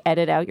actually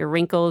edit out your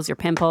wrinkles, your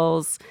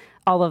pimples,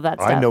 all of that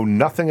stuff. I know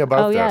nothing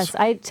about this. Oh, yes.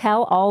 I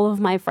tell all of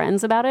my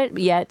friends about it,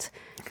 yet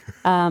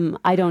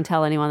I don't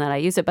tell anyone that I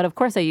use it. But of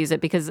course I use it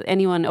because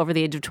anyone over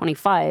the age of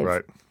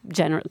 25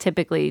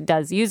 typically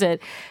does use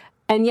it.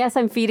 And yes,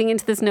 I'm feeding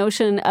into this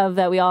notion of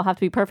that we all have to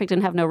be perfect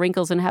and have no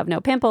wrinkles and have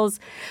no pimples.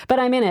 But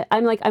I'm in it.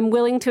 I'm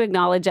willing to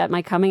acknowledge at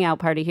my coming out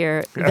party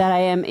here that I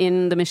am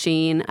in the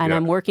machine and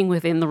I'm working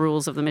within the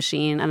rules of the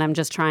machine. And I'm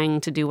just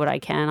trying to do what I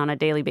can on a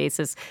daily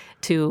basis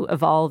to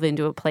evolve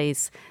into a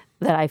place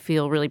that I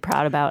feel really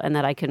proud about and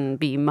that I can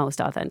be most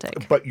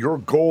authentic. But your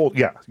goal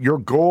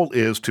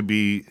is to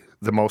be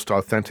the most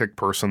authentic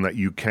person that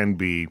you can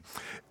be,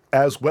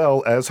 as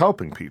well as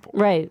helping people.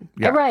 Right.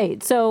 Yeah.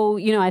 Right. So,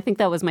 I think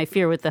that was my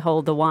fear with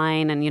the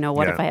wine and,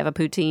 what if I have a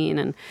poutine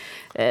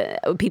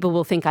and people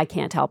will think I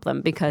can't help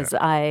them because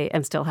I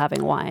am still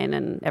having wine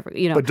and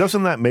But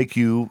doesn't that make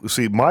you,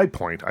 see, my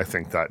point, I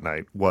think that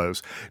night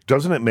was,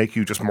 doesn't it make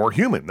you just more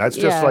human? That's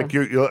just like,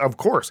 you're, of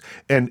course.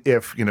 And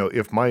if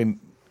my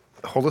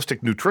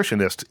holistic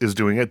nutritionist is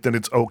doing it, then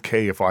it's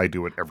okay if I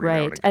do it every now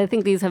and again. I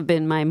think these have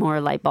been my more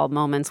light bulb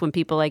moments when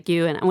people like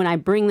you and when I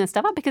bring this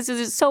stuff up because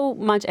there's so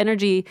much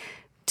energy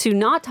to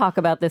not talk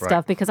about this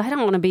stuff because I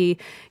don't want to be,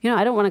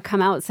 I don't want to come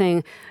out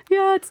saying,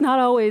 it's not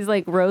always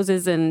like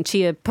roses and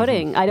chia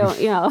pudding. I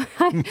don't,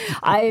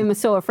 I am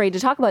so afraid to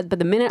talk about it. But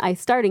the minute I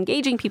start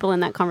engaging people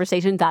in that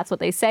conversation, that's what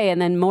they say.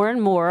 And then more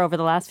and more over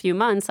the last few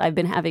months, I've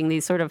been having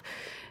these sort of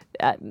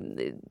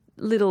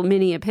little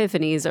mini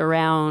epiphanies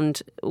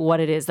around what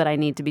it is that I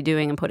need to be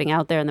doing and putting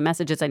out there and the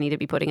messages I need to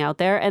be putting out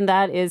there. And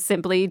that is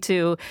simply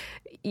to,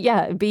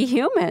 be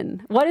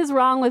human. What is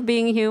wrong with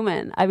being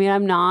human? I mean,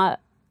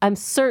 I'm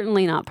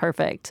certainly not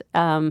perfect.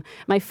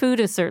 My food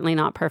is certainly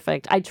not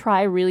perfect. I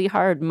try really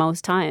hard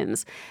most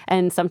times.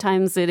 And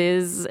sometimes it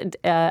is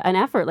an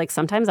effort. Like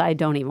sometimes I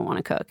don't even want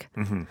to cook.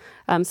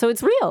 So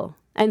it's real.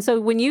 And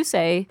so when you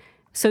say,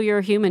 so you're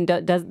a human,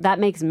 does that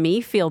makes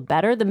me feel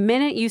better? The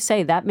minute you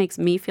say that makes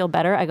me feel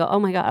better, I go, oh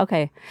my God,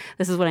 okay,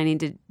 this is what I need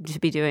to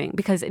be doing.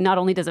 Because not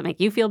only does it make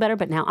you feel better,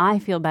 but now I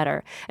feel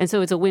better. And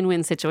so it's a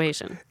win-win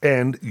situation.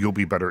 And you'll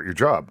be better at your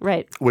job.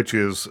 Right. Which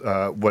is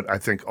what I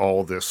think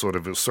all this sort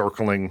of is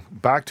circling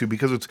back to,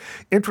 because it's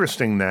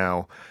interesting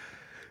now,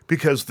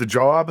 because the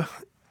job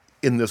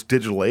in this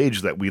digital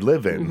age that we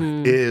live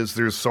in is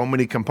there's so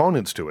many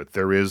components to it.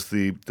 There is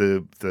the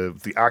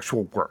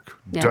actual work.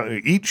 Don't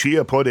eat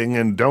chia pudding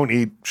and don't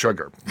eat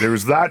sugar.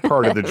 There's that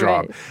part of the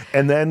job.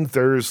 And then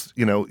there's,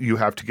 you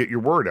have to get your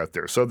word out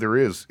there. So there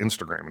is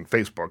Instagram and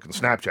Facebook and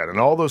Snapchat and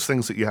all those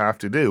things that you have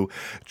to do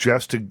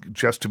just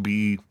to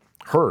be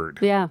heard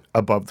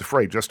above the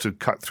fray, just to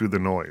cut through the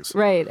noise.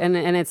 Right. And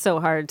it's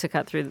so hard to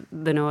cut through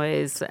the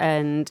noise.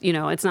 And,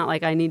 it's not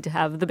like I need to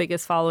have the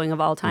biggest following of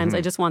all times. I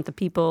just want the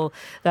people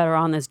that are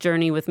on this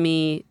journey with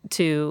me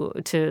to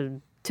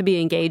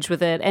be engaged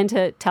with it and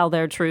to tell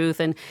their truth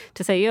and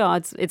to say,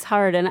 it's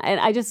hard. And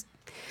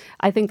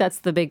I think that's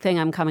the big thing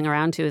I'm coming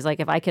around to is like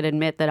if I could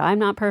admit that I'm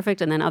not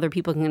perfect and then other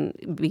people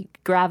can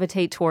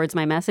gravitate towards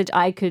my message,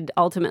 I could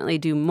ultimately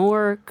do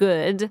more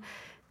good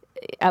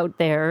out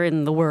there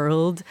in the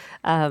world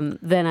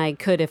than I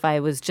could if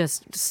I was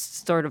just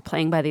sort of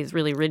playing by these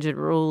really rigid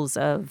rules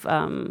of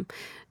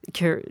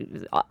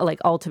like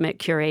ultimate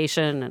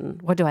curation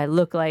and what do I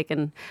look like?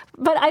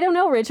 But I don't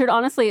know, Richard,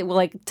 honestly,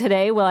 like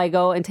today, will I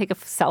go and take a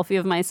selfie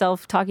of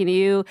myself talking to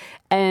you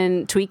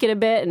and tweak it a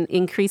bit and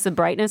increase the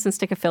brightness and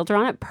stick a filter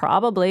on it?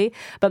 Probably.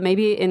 But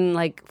maybe in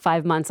like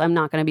 5 months, I'm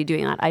not going to be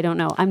doing that. I don't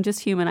know. I'm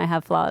just human. I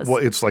have flaws.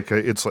 Well, it's like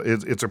it's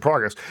a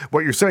progress.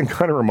 What you're saying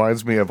kind of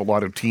reminds me of a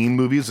lot of teen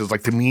movies. It's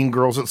like the mean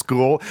girls at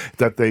school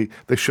that they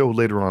show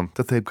later on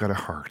that they've got a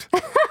heart.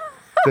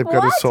 They've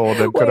got a soul.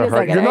 They've got a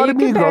heart. You're not a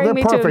mean girl.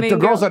 They're perfect. The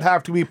girls that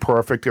have to be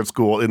perfect at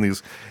school in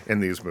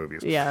these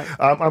movies. Yeah.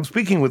 I'm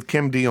speaking with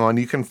Kim Dion.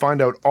 You can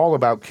find out all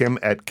about Kim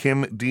at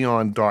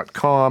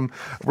kimdion.com.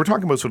 We're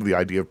talking about sort of the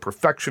idea of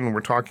perfection. We're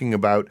talking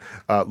about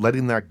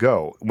letting that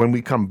go. When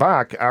we come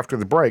back after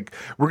the break,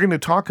 we're going to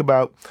talk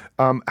about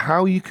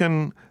how you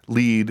can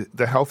lead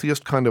the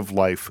healthiest kind of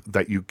life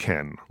that you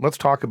can. Let's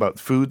talk about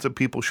foods that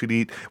people should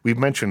eat. We've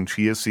mentioned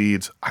chia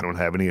seeds. I don't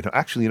have any.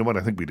 Actually, you know what?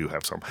 I think we do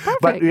have some.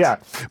 Perfect.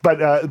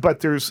 But but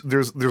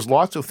there's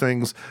lots of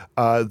things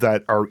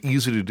that are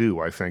easy to do,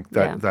 I think,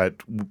 that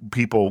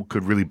people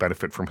could really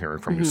benefit from hearing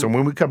from you. So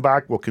when we come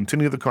back, we'll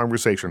continue the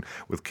conversation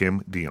with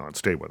Kim Dion.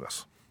 Stay with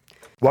us.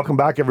 Welcome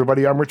back,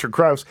 everybody. I'm Richard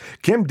Crouse.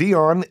 Kim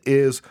Dion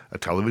is a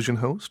television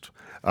host.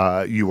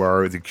 You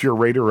are the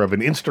curator of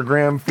an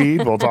Instagram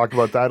feed. We'll talk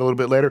about that a little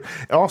bit later.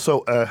 Also,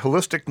 a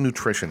holistic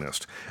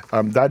nutritionist.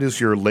 That is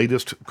your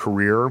latest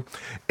career,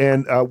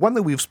 and one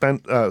that we've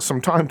spent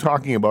some time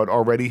talking about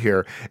already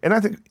here, and I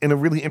think in a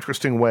really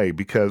interesting way,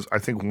 because I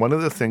think one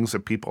of the things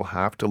that people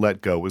have to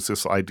let go is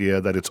this idea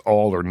that it's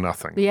all or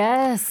nothing.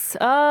 Yes.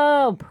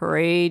 Oh,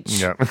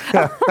 preach. Yeah.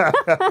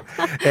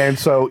 And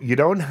so you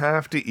don't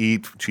have to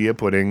eat chia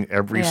pudding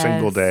every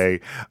single day,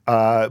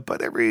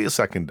 but every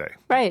second day.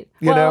 Right.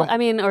 You know? I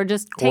mean, or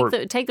just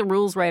take the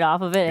rules right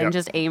off of it and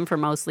just aim for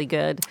mostly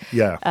good.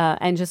 Yeah.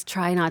 And just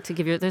try not to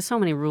give you. There's so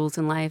many rules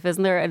in life,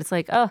 isn't there? And it's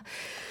like, oh.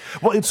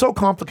 Well, it's so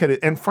complicated.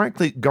 And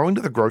frankly, going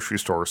to the grocery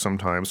store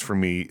sometimes for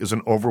me is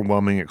an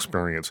overwhelming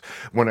experience.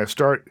 When I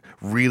start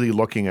really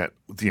looking at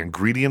the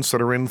ingredients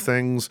that are in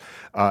things,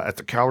 at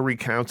the calorie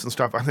counts and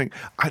stuff, I think,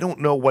 I don't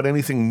know what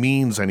anything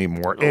means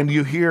anymore. And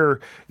you hear,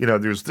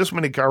 there's this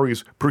many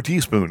calories per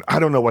teaspoon. I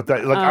don't know what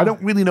that, I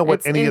don't really know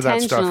what any of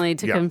that stuff. It's intentionally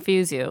to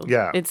confuse you.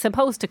 Yeah. It's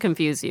supposed to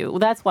confuse you. Well,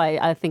 that's why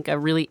I think a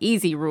really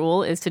easy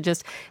rule is to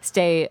just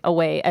stay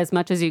away as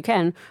much as you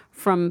can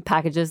from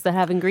packages that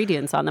have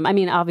ingredients on them. I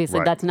mean, obviously,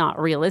 that's not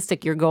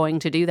realistic. You're going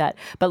to do that.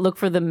 But look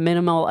for the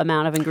minimal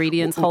amount of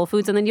ingredients, whole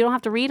foods, and then you don't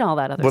have to read all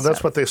that other stuff. Well,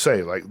 that's what they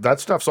say. Like, that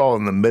stuff's all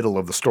in the middle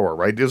of the store,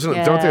 right? Isn't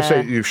it? Don't they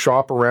say you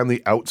shop around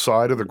the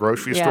outside of the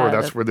grocery store?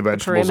 That's where the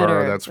vegetables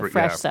are. That's where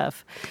fresh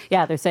stuff.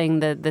 Yeah, they're saying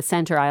the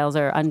center aisles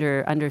are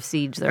under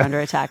siege. They're under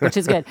attack, which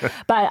is good.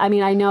 But, I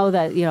mean, I know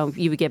that,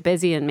 you would get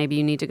busy and maybe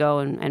you need to go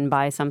and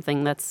buy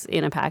something that's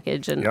in a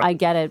package. And I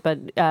get it, but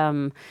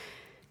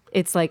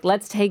it's like,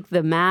 let's take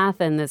the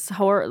math and this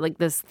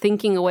this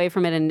thinking away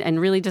from it and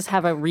really just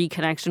have a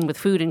reconnection with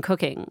food and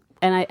cooking.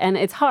 And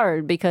it's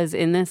hard because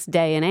in this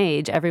day and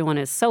age, everyone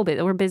is so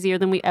busy. We're busier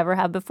than we ever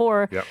have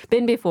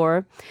been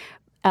before.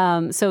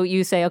 So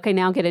you say, okay,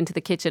 now get into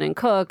the kitchen and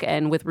cook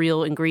and with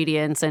real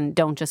ingredients and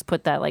don't just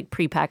put that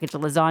prepackaged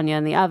lasagna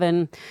in the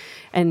oven.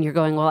 And you're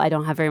going, well, I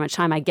don't have very much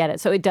time. I get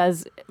it. So it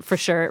does, for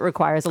sure, it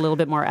requires a little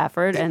bit more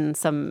effort and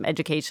some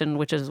education,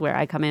 which is where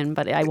I come in.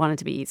 But I want it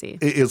to be easy.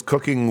 Is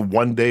cooking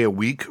one day a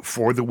week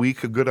for the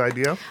week a good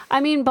idea? I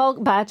mean,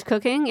 bulk batch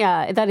cooking,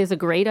 yeah, that is a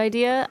great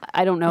idea.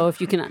 I don't know if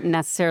you can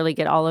necessarily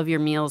get all of your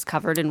meals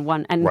covered in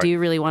one. And do you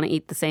really want to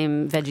eat the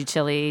same veggie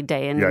chili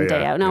day in and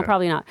day out? No,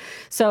 probably not.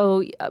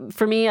 So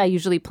for me, I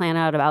usually plan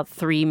out about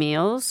 3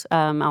 meals.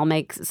 I'll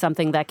make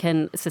something that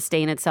can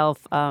sustain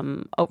itself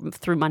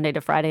through Monday to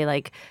Friday,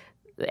 like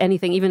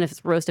anything, even if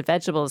it's roasted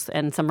vegetables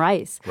and some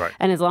rice. Right.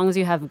 And as long as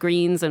you have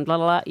greens and blah,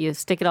 blah, blah, you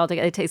stick it all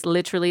together. It takes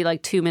literally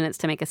 2 minutes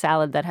to make a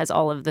salad that has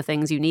all of the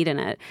things you need in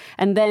it.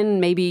 And then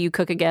maybe you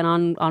cook again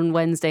on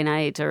Wednesday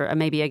night or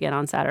maybe again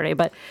on Saturday.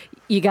 But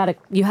you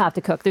have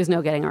to cook. There's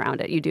no getting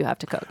around it. You do have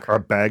to cook. Are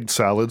bagged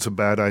salads a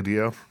bad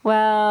idea?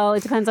 Well,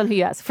 it depends on who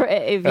you ask.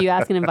 If you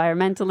ask an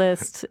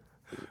environmentalist,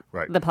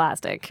 right. The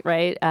plastic,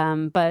 right?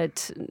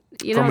 But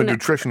from a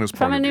nutritionist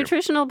from a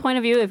nutritional point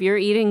of view, if you're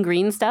eating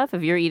green stuff,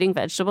 if you're eating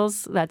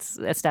vegetables, that's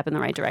a step in the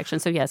right direction.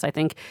 So yes, I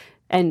think,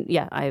 and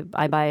yeah,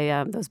 I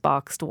buy those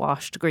boxed,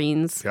 washed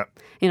greens. Yep.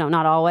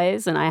 Not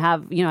always, and I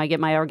have, I get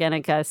my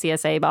organic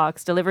CSA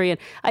box delivery, and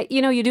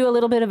you do a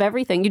little bit of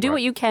everything. You do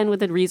what you can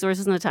with the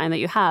resources and the time that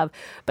you have,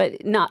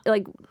 but not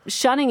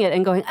shunning it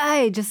and going,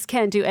 I just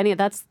can't do any of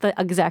that's the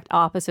exact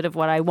opposite of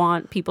what I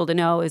want people to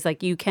know. Is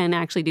you can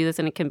actually do this,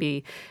 and it can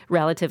be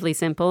relatively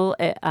simple,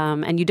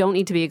 and you don't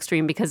need to be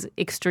extreme because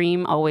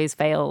extreme always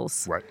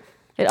fails. Right.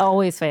 It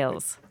always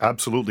fails.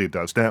 Absolutely, it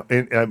does. Now,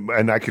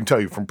 and I can tell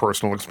you from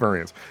personal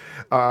experience,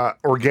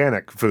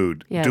 organic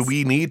food. Yes. Do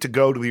we need to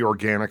go to the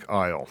organic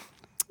aisle?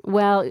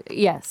 Well,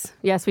 yes,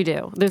 we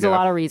do. There's a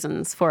lot of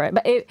reasons for it,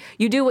 but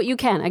you do what you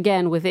can,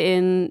 again,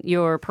 within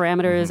your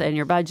parameters and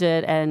your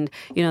budget. And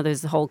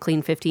there's the whole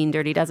clean 15,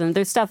 dirty dozen.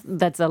 There's stuff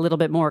that's a little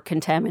bit more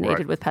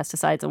contaminated with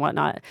pesticides and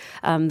whatnot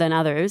than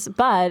others.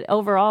 But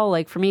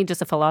overall, for me,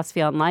 just a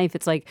philosophy on life.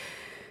 It's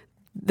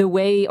the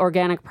way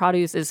organic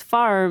produce is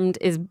farmed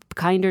is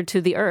kinder to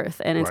the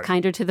earth, and it's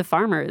kinder to the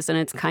farmers, and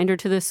it's kinder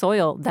to the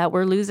soil that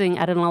we're losing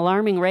at an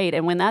alarming rate.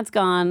 And when that's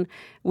gone,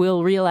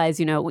 we'll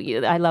realize,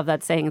 I love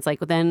that saying. It's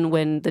then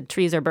when the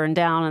trees are burned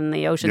down and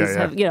the oceans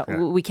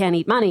we can't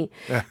eat money.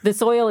 Yeah. The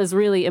soil is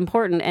really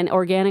important, and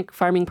organic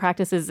farming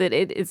practices,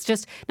 it's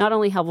just not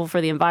only helpful for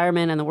the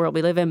environment and the world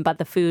we live in, but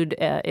the food,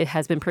 it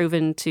has been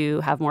proven to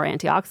have more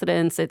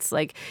antioxidants. It's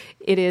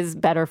it is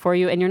better for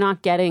you, and you're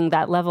not getting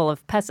that level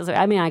of pesticides.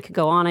 I mean, I could go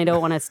go on. I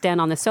don't want to stand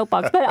on the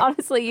soapbox, but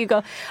honestly, you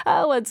go,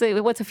 oh,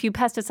 what's a few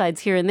pesticides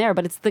here and there?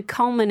 But it's the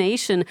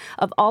culmination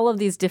of all of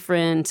these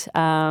different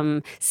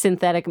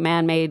synthetic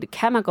man-made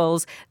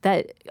chemicals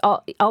that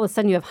all of a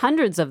sudden you have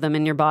hundreds of them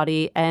in your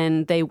body,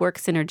 and they work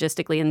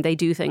synergistically, and they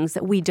do things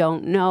that we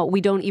don't know.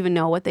 We don't even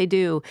know what they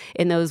do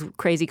in those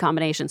crazy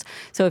combinations.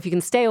 So if you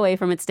can stay away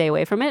from it, stay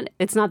away from it.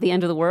 It's not the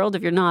end of the world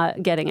if you're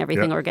not getting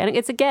everything organic.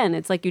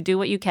 It's like you do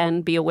what you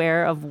can, be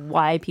aware of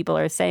why people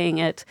are saying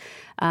it,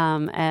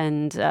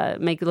 and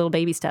make little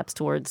baby steps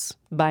towards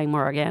buying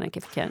more organic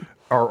if you can.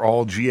 Are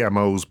all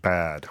GMOs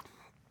bad?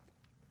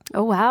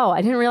 Oh, wow.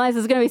 I didn't realize it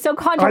was going to be so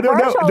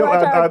controversial. I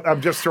don't know.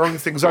 I'm just throwing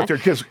things out there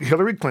because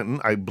Hillary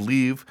Clinton, I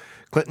believe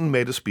Clinton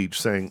made a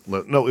speech saying,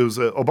 no, it was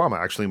Obama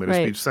actually made a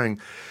speech saying,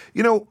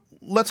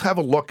 let's have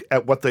a look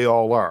at what they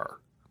all are.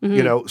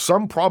 Mm-hmm.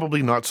 Some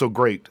probably not so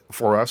great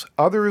for us.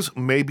 Others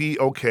may be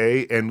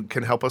okay and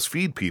can help us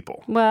feed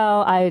people.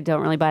 Well, I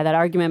don't really buy that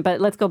argument, but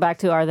let's go back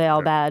to, are they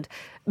all bad?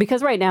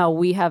 Because right now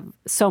we have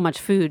so much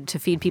food to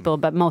feed people,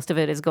 but most of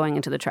it is going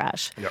into the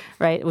trash,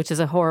 right? Which is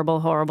a horrible,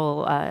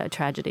 horrible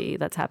tragedy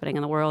that's happening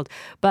in the world.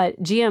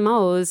 But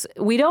GMOs,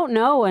 we don't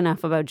know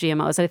enough about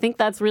GMOs. I think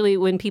that's really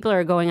when people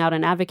are going out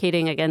and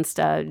advocating against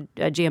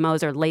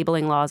GMOs or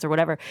labeling laws or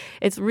whatever,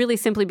 it's really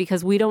simply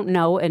because we don't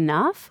know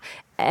enough.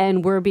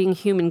 And we're being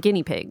human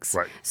guinea pigs.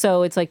 Right.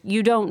 So it's like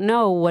you don't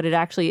know what it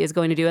actually is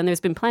going to do. And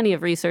there's been plenty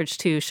of research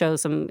to show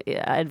some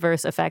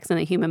adverse effects in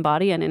the human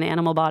body and in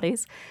animal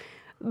bodies.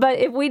 But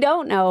if we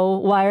don't know,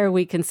 why are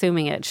we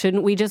consuming it?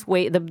 Shouldn't we just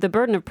wait? The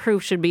burden of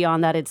proof should be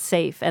on that it's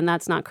safe. And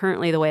that's not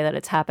currently the way that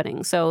it's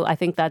happening. So I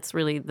think that's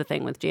really the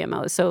thing with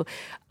GMOs. So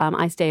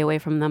I stay away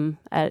from them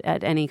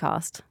at any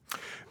cost.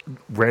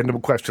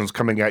 Random questions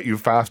coming at you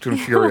fast and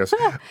furious.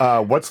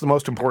 What's the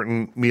most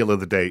important meal of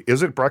the day?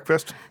 Is it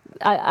breakfast?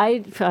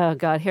 Oh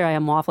God, here I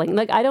am waffling.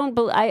 Like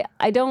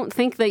I don't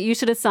think that you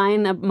should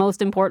assign the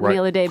most important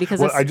meal of the day because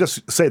I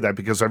just say that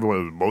because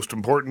everyone's most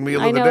important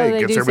meal of the day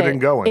gets everything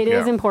going. It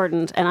is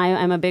important, and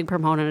I'm a big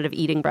proponent of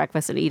eating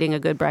breakfast and eating a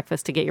good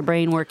breakfast to get your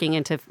brain working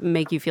and to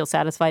make you feel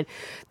satisfied.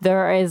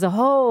 There is a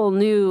whole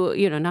new,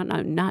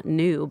 not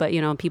new, but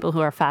people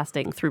who are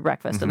fasting through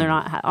breakfast and they're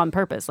not on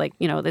purpose. Like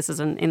this is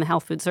in the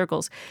health food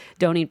circles.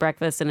 Don't eat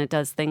breakfast, and it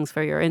does things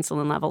for your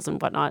insulin levels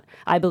and whatnot.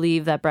 I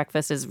believe that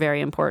breakfast is very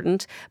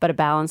important, but a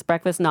balanced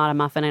breakfast, not a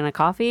muffin and a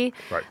coffee.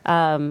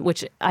 Right.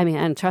 Which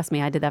and trust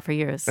me, I did that for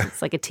years.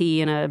 It's like a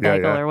tea and a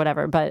bagel or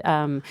whatever. But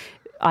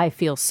I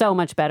feel so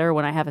much better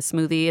when I have a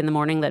smoothie in the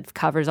morning that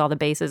covers all the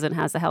bases and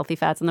has the healthy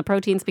fats and the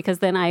proteins, because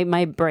then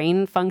my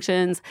brain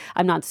functions.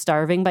 I'm not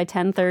starving by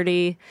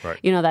 10:30. Right.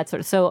 That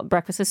sort of. So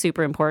breakfast is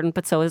super important,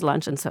 but so is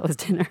lunch and so is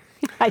dinner.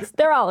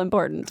 They're all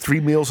important.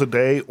 3 meals a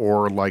day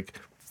or like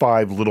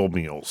 5 little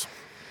meals?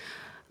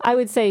 I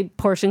would say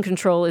portion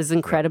control is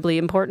incredibly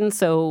important.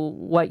 So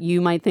what you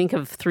might think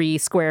of 3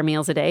 square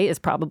meals a day is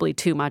probably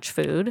too much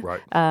food.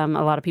 Right. A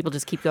lot of people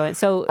just keep going.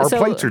 So our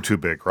plates are too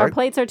big, right? Our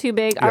plates are too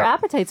big. Our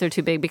appetites are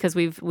too big because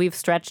we've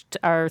stretched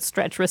our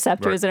stretch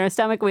receptors in our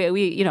stomach.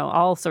 We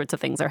all sorts of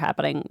things are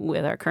happening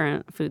with our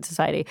current food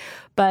society.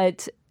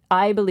 But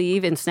I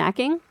believe in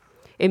snacking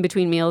in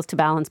between meals to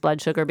balance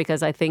blood sugar,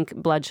 because I think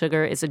blood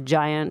sugar is a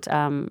giant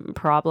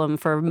problem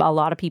for a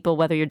lot of people,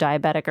 whether you're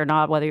diabetic or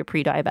not, whether you're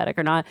pre-diabetic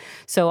or not.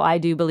 So I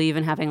do believe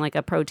in having like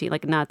a protein,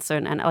 like nuts,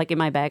 and like in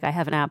my bag, I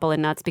have an apple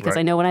and nuts because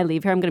I know when I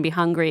leave here, I'm going to be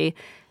hungry.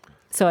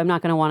 So I'm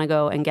not going to want to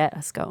go and get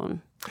a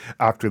scone.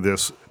 After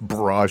this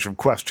barrage of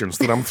questions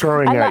that I'm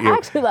throwing at you. I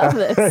actually love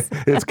this.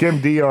 It's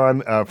Kim Dion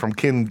from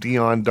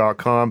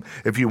KimDion.com.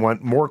 If you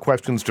want more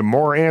questions to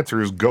more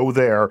answers, go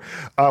there.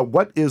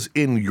 What is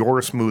in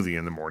your smoothie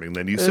in the morning?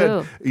 Then you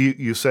said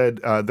you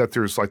said that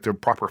there's like the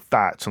proper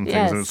fats and things.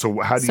 Yes. And so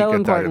how do you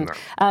get that in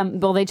there?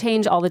 Well, they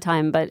change all the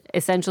time, but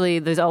essentially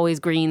there's always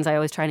greens. I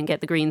always try to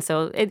get the greens.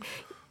 So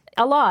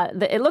a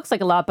lot. It looks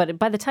like a lot, but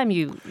by the time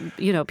you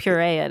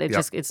puree it,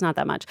 it's not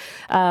that much.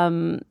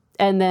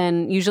 And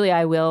then usually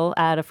I will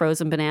add a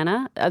frozen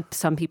banana.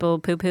 Some people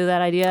poo-poo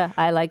that idea.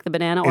 I like the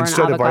banana or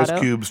instead an avocado. Instead of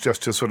ice cubes,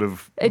 just to sort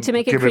of to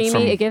make it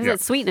creamy. It gives it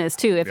sweetness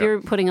too. If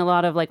you're putting a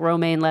lot of like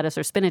romaine lettuce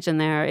or spinach in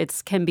there,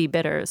 it can be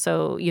bitter.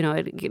 So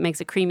it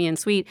makes it creamy and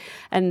sweet.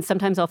 And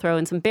sometimes I'll throw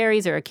in some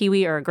berries or a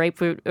kiwi or a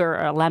grapefruit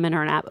or a lemon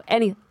or an apple.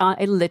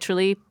 I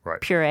literally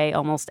puree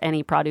almost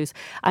any produce.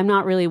 I'm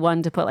not really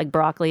one to put like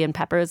broccoli and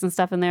peppers and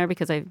stuff in there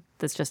because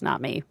that's just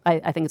not me.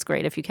 I think it's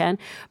great if you can.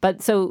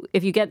 But so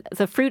if you get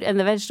the fruit and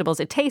the vegetables,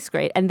 it tastes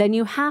great. And then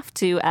you have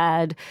to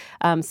add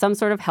some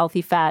sort of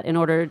healthy fat in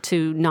order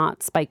to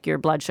not spike your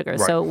blood sugar. Right.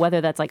 So whether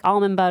that's like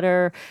almond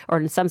butter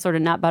or some sort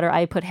of nut butter,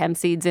 I put hemp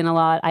seeds in a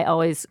lot. I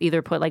always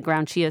either put like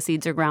ground chia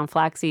seeds or ground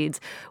flax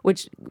seeds,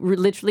 which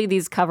literally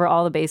these cover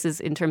all the bases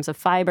in terms of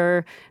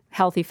fiber,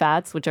 healthy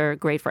fats, which are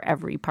great for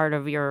every part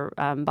of your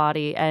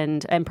body,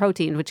 and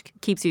protein, which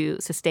keeps you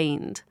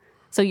sustained.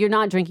 So you're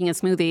not drinking a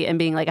smoothie and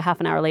being like a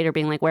half an hour later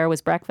being like, where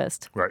was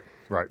breakfast? Right.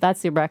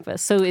 That's your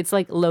breakfast. So it's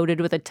like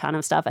loaded with a ton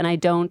of stuff. And I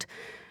don't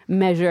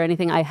measure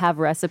anything. I have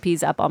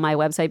recipes up on my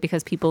website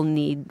because people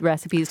need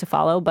recipes to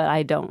follow, but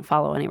I don't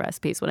follow any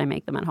recipes when I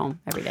make them at home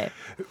every day.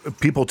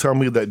 People tell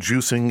me that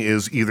juicing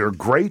is either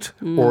great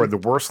or the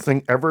worst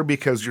thing ever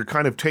because you're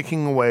kind of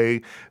taking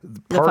away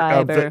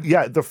part of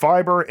the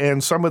fiber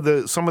and some of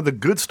the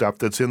good stuff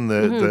that's in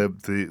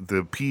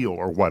the peel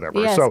or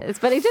whatever. Yes, so,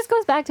 but it just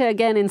goes back to,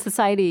 again, in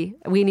society,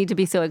 we need to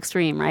be so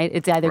extreme, right?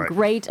 It's either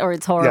great or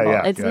it's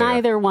horrible. It's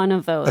neither one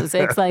of those.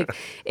 It's like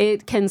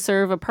it can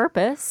serve a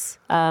purpose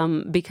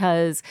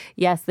because,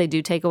 yes, they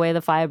do take away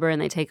the fiber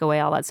and they take away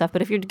all that stuff.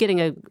 But if you're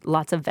getting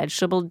lots of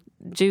vegetable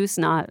juice,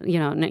 you're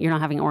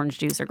not having orange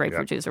juice or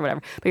grapefruit juice or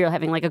whatever, but you're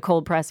having like a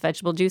cold pressed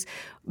vegetable juice,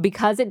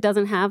 because it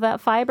doesn't have that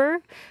fiber,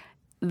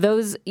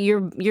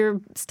 your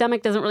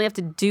stomach doesn't really have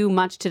to do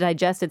much to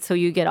digest it, so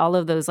you get all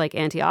of those like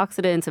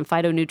antioxidants and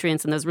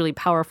phytonutrients and those really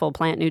powerful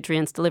plant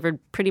nutrients delivered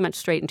pretty much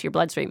straight into your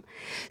bloodstream.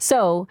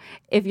 So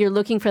if you're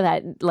looking for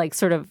that like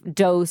sort of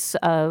dose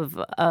of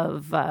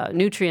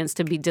nutrients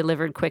to be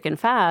delivered quick and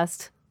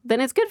fast, then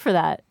it's good for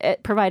that,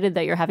 provided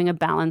that you're having a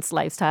balanced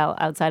lifestyle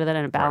outside of that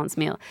and a balanced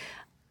meal.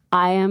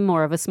 I am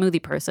more of a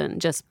smoothie person,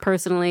 just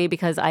personally,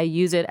 because I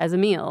use it as a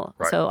meal.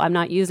 Right. So I'm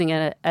not using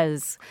it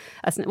as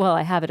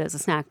I have it as a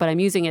snack, but I'm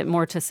using it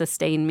more to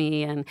sustain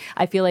me. And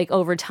I feel like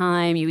over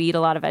time, you eat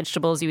a lot of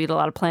vegetables, you eat a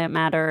lot of plant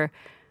matter.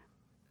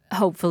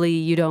 Hopefully,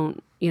 you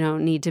don't,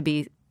 need to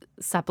be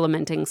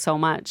supplementing so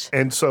much.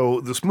 And so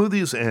the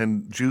smoothies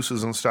and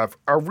juices and stuff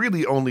are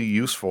really only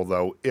useful,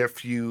 though,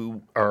 if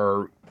you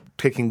are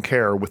taking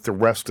care with the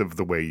rest of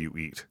the way you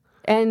eat.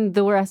 And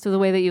the rest of the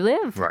way that you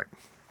live. Right.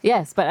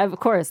 Yes, but of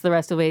course, the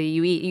rest of the way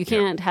you eat, you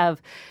can't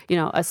have, a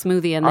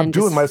smoothie and then I'm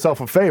doing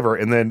myself a favor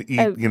and then eat,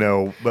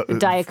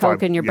 Diet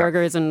Coke and your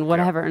burgers and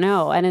whatever.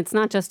 No, and it's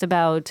not just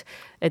about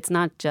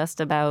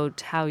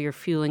how you're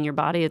fueling your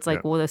body. It's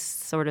like, this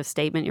sort of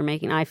statement you're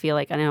making. I feel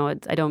like, I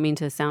don't mean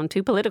to sound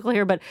too political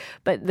here, but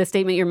the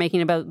statement you're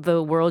making about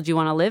the world you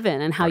want to live in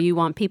and how you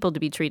want people to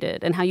be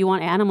treated and how you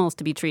want animals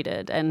to be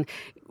treated. And,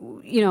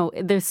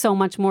 there's so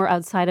much more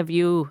outside of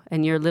you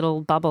and your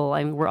little bubble.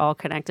 I mean, we're all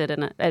connected.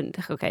 And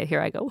okay, here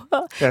I go.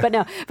 But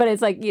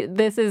it's like,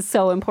 this is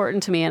so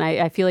important to me. And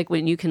I feel like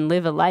when you can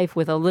live a life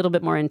with a little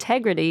bit more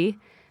integrity,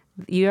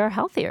 you're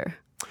healthier.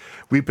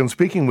 We've been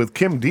speaking with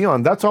Kim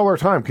Dion. That's all our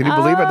time. Can you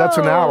believe it? That's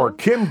an hour.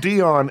 Kim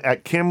Dion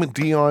at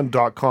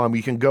kimdion.com.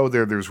 You can go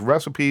there. There's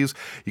recipes.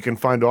 You can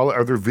find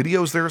are there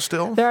videos there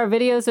still? There are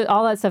videos,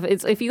 all that stuff.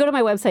 If you go to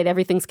my website,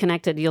 everything's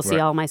connected. You'll see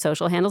all my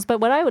social handles.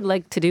 But what I would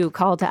like to do,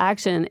 call to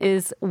action,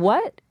 is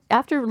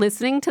after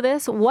listening to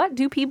this, what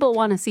do people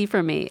want to see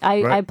from me?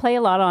 I play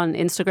a lot on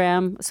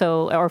Instagram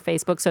or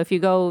Facebook. So if you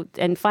go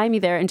and find me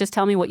there and just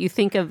tell me what you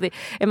think of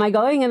am I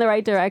going in the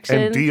right direction?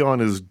 And Dion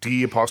is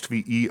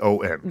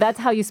D''E''O''N. That's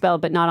how you spell it,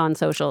 but not on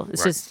social.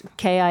 It's just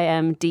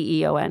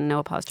KIMDEON, no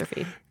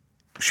apostrophe.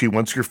 She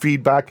wants your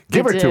feedback.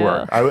 Give it to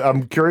her.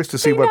 I'm curious to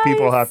see what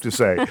people have to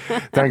say.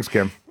 Thanks,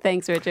 Kim.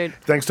 Thanks, Richard.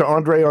 Thanks to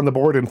Andre on the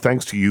board, and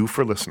thanks to you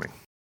for listening.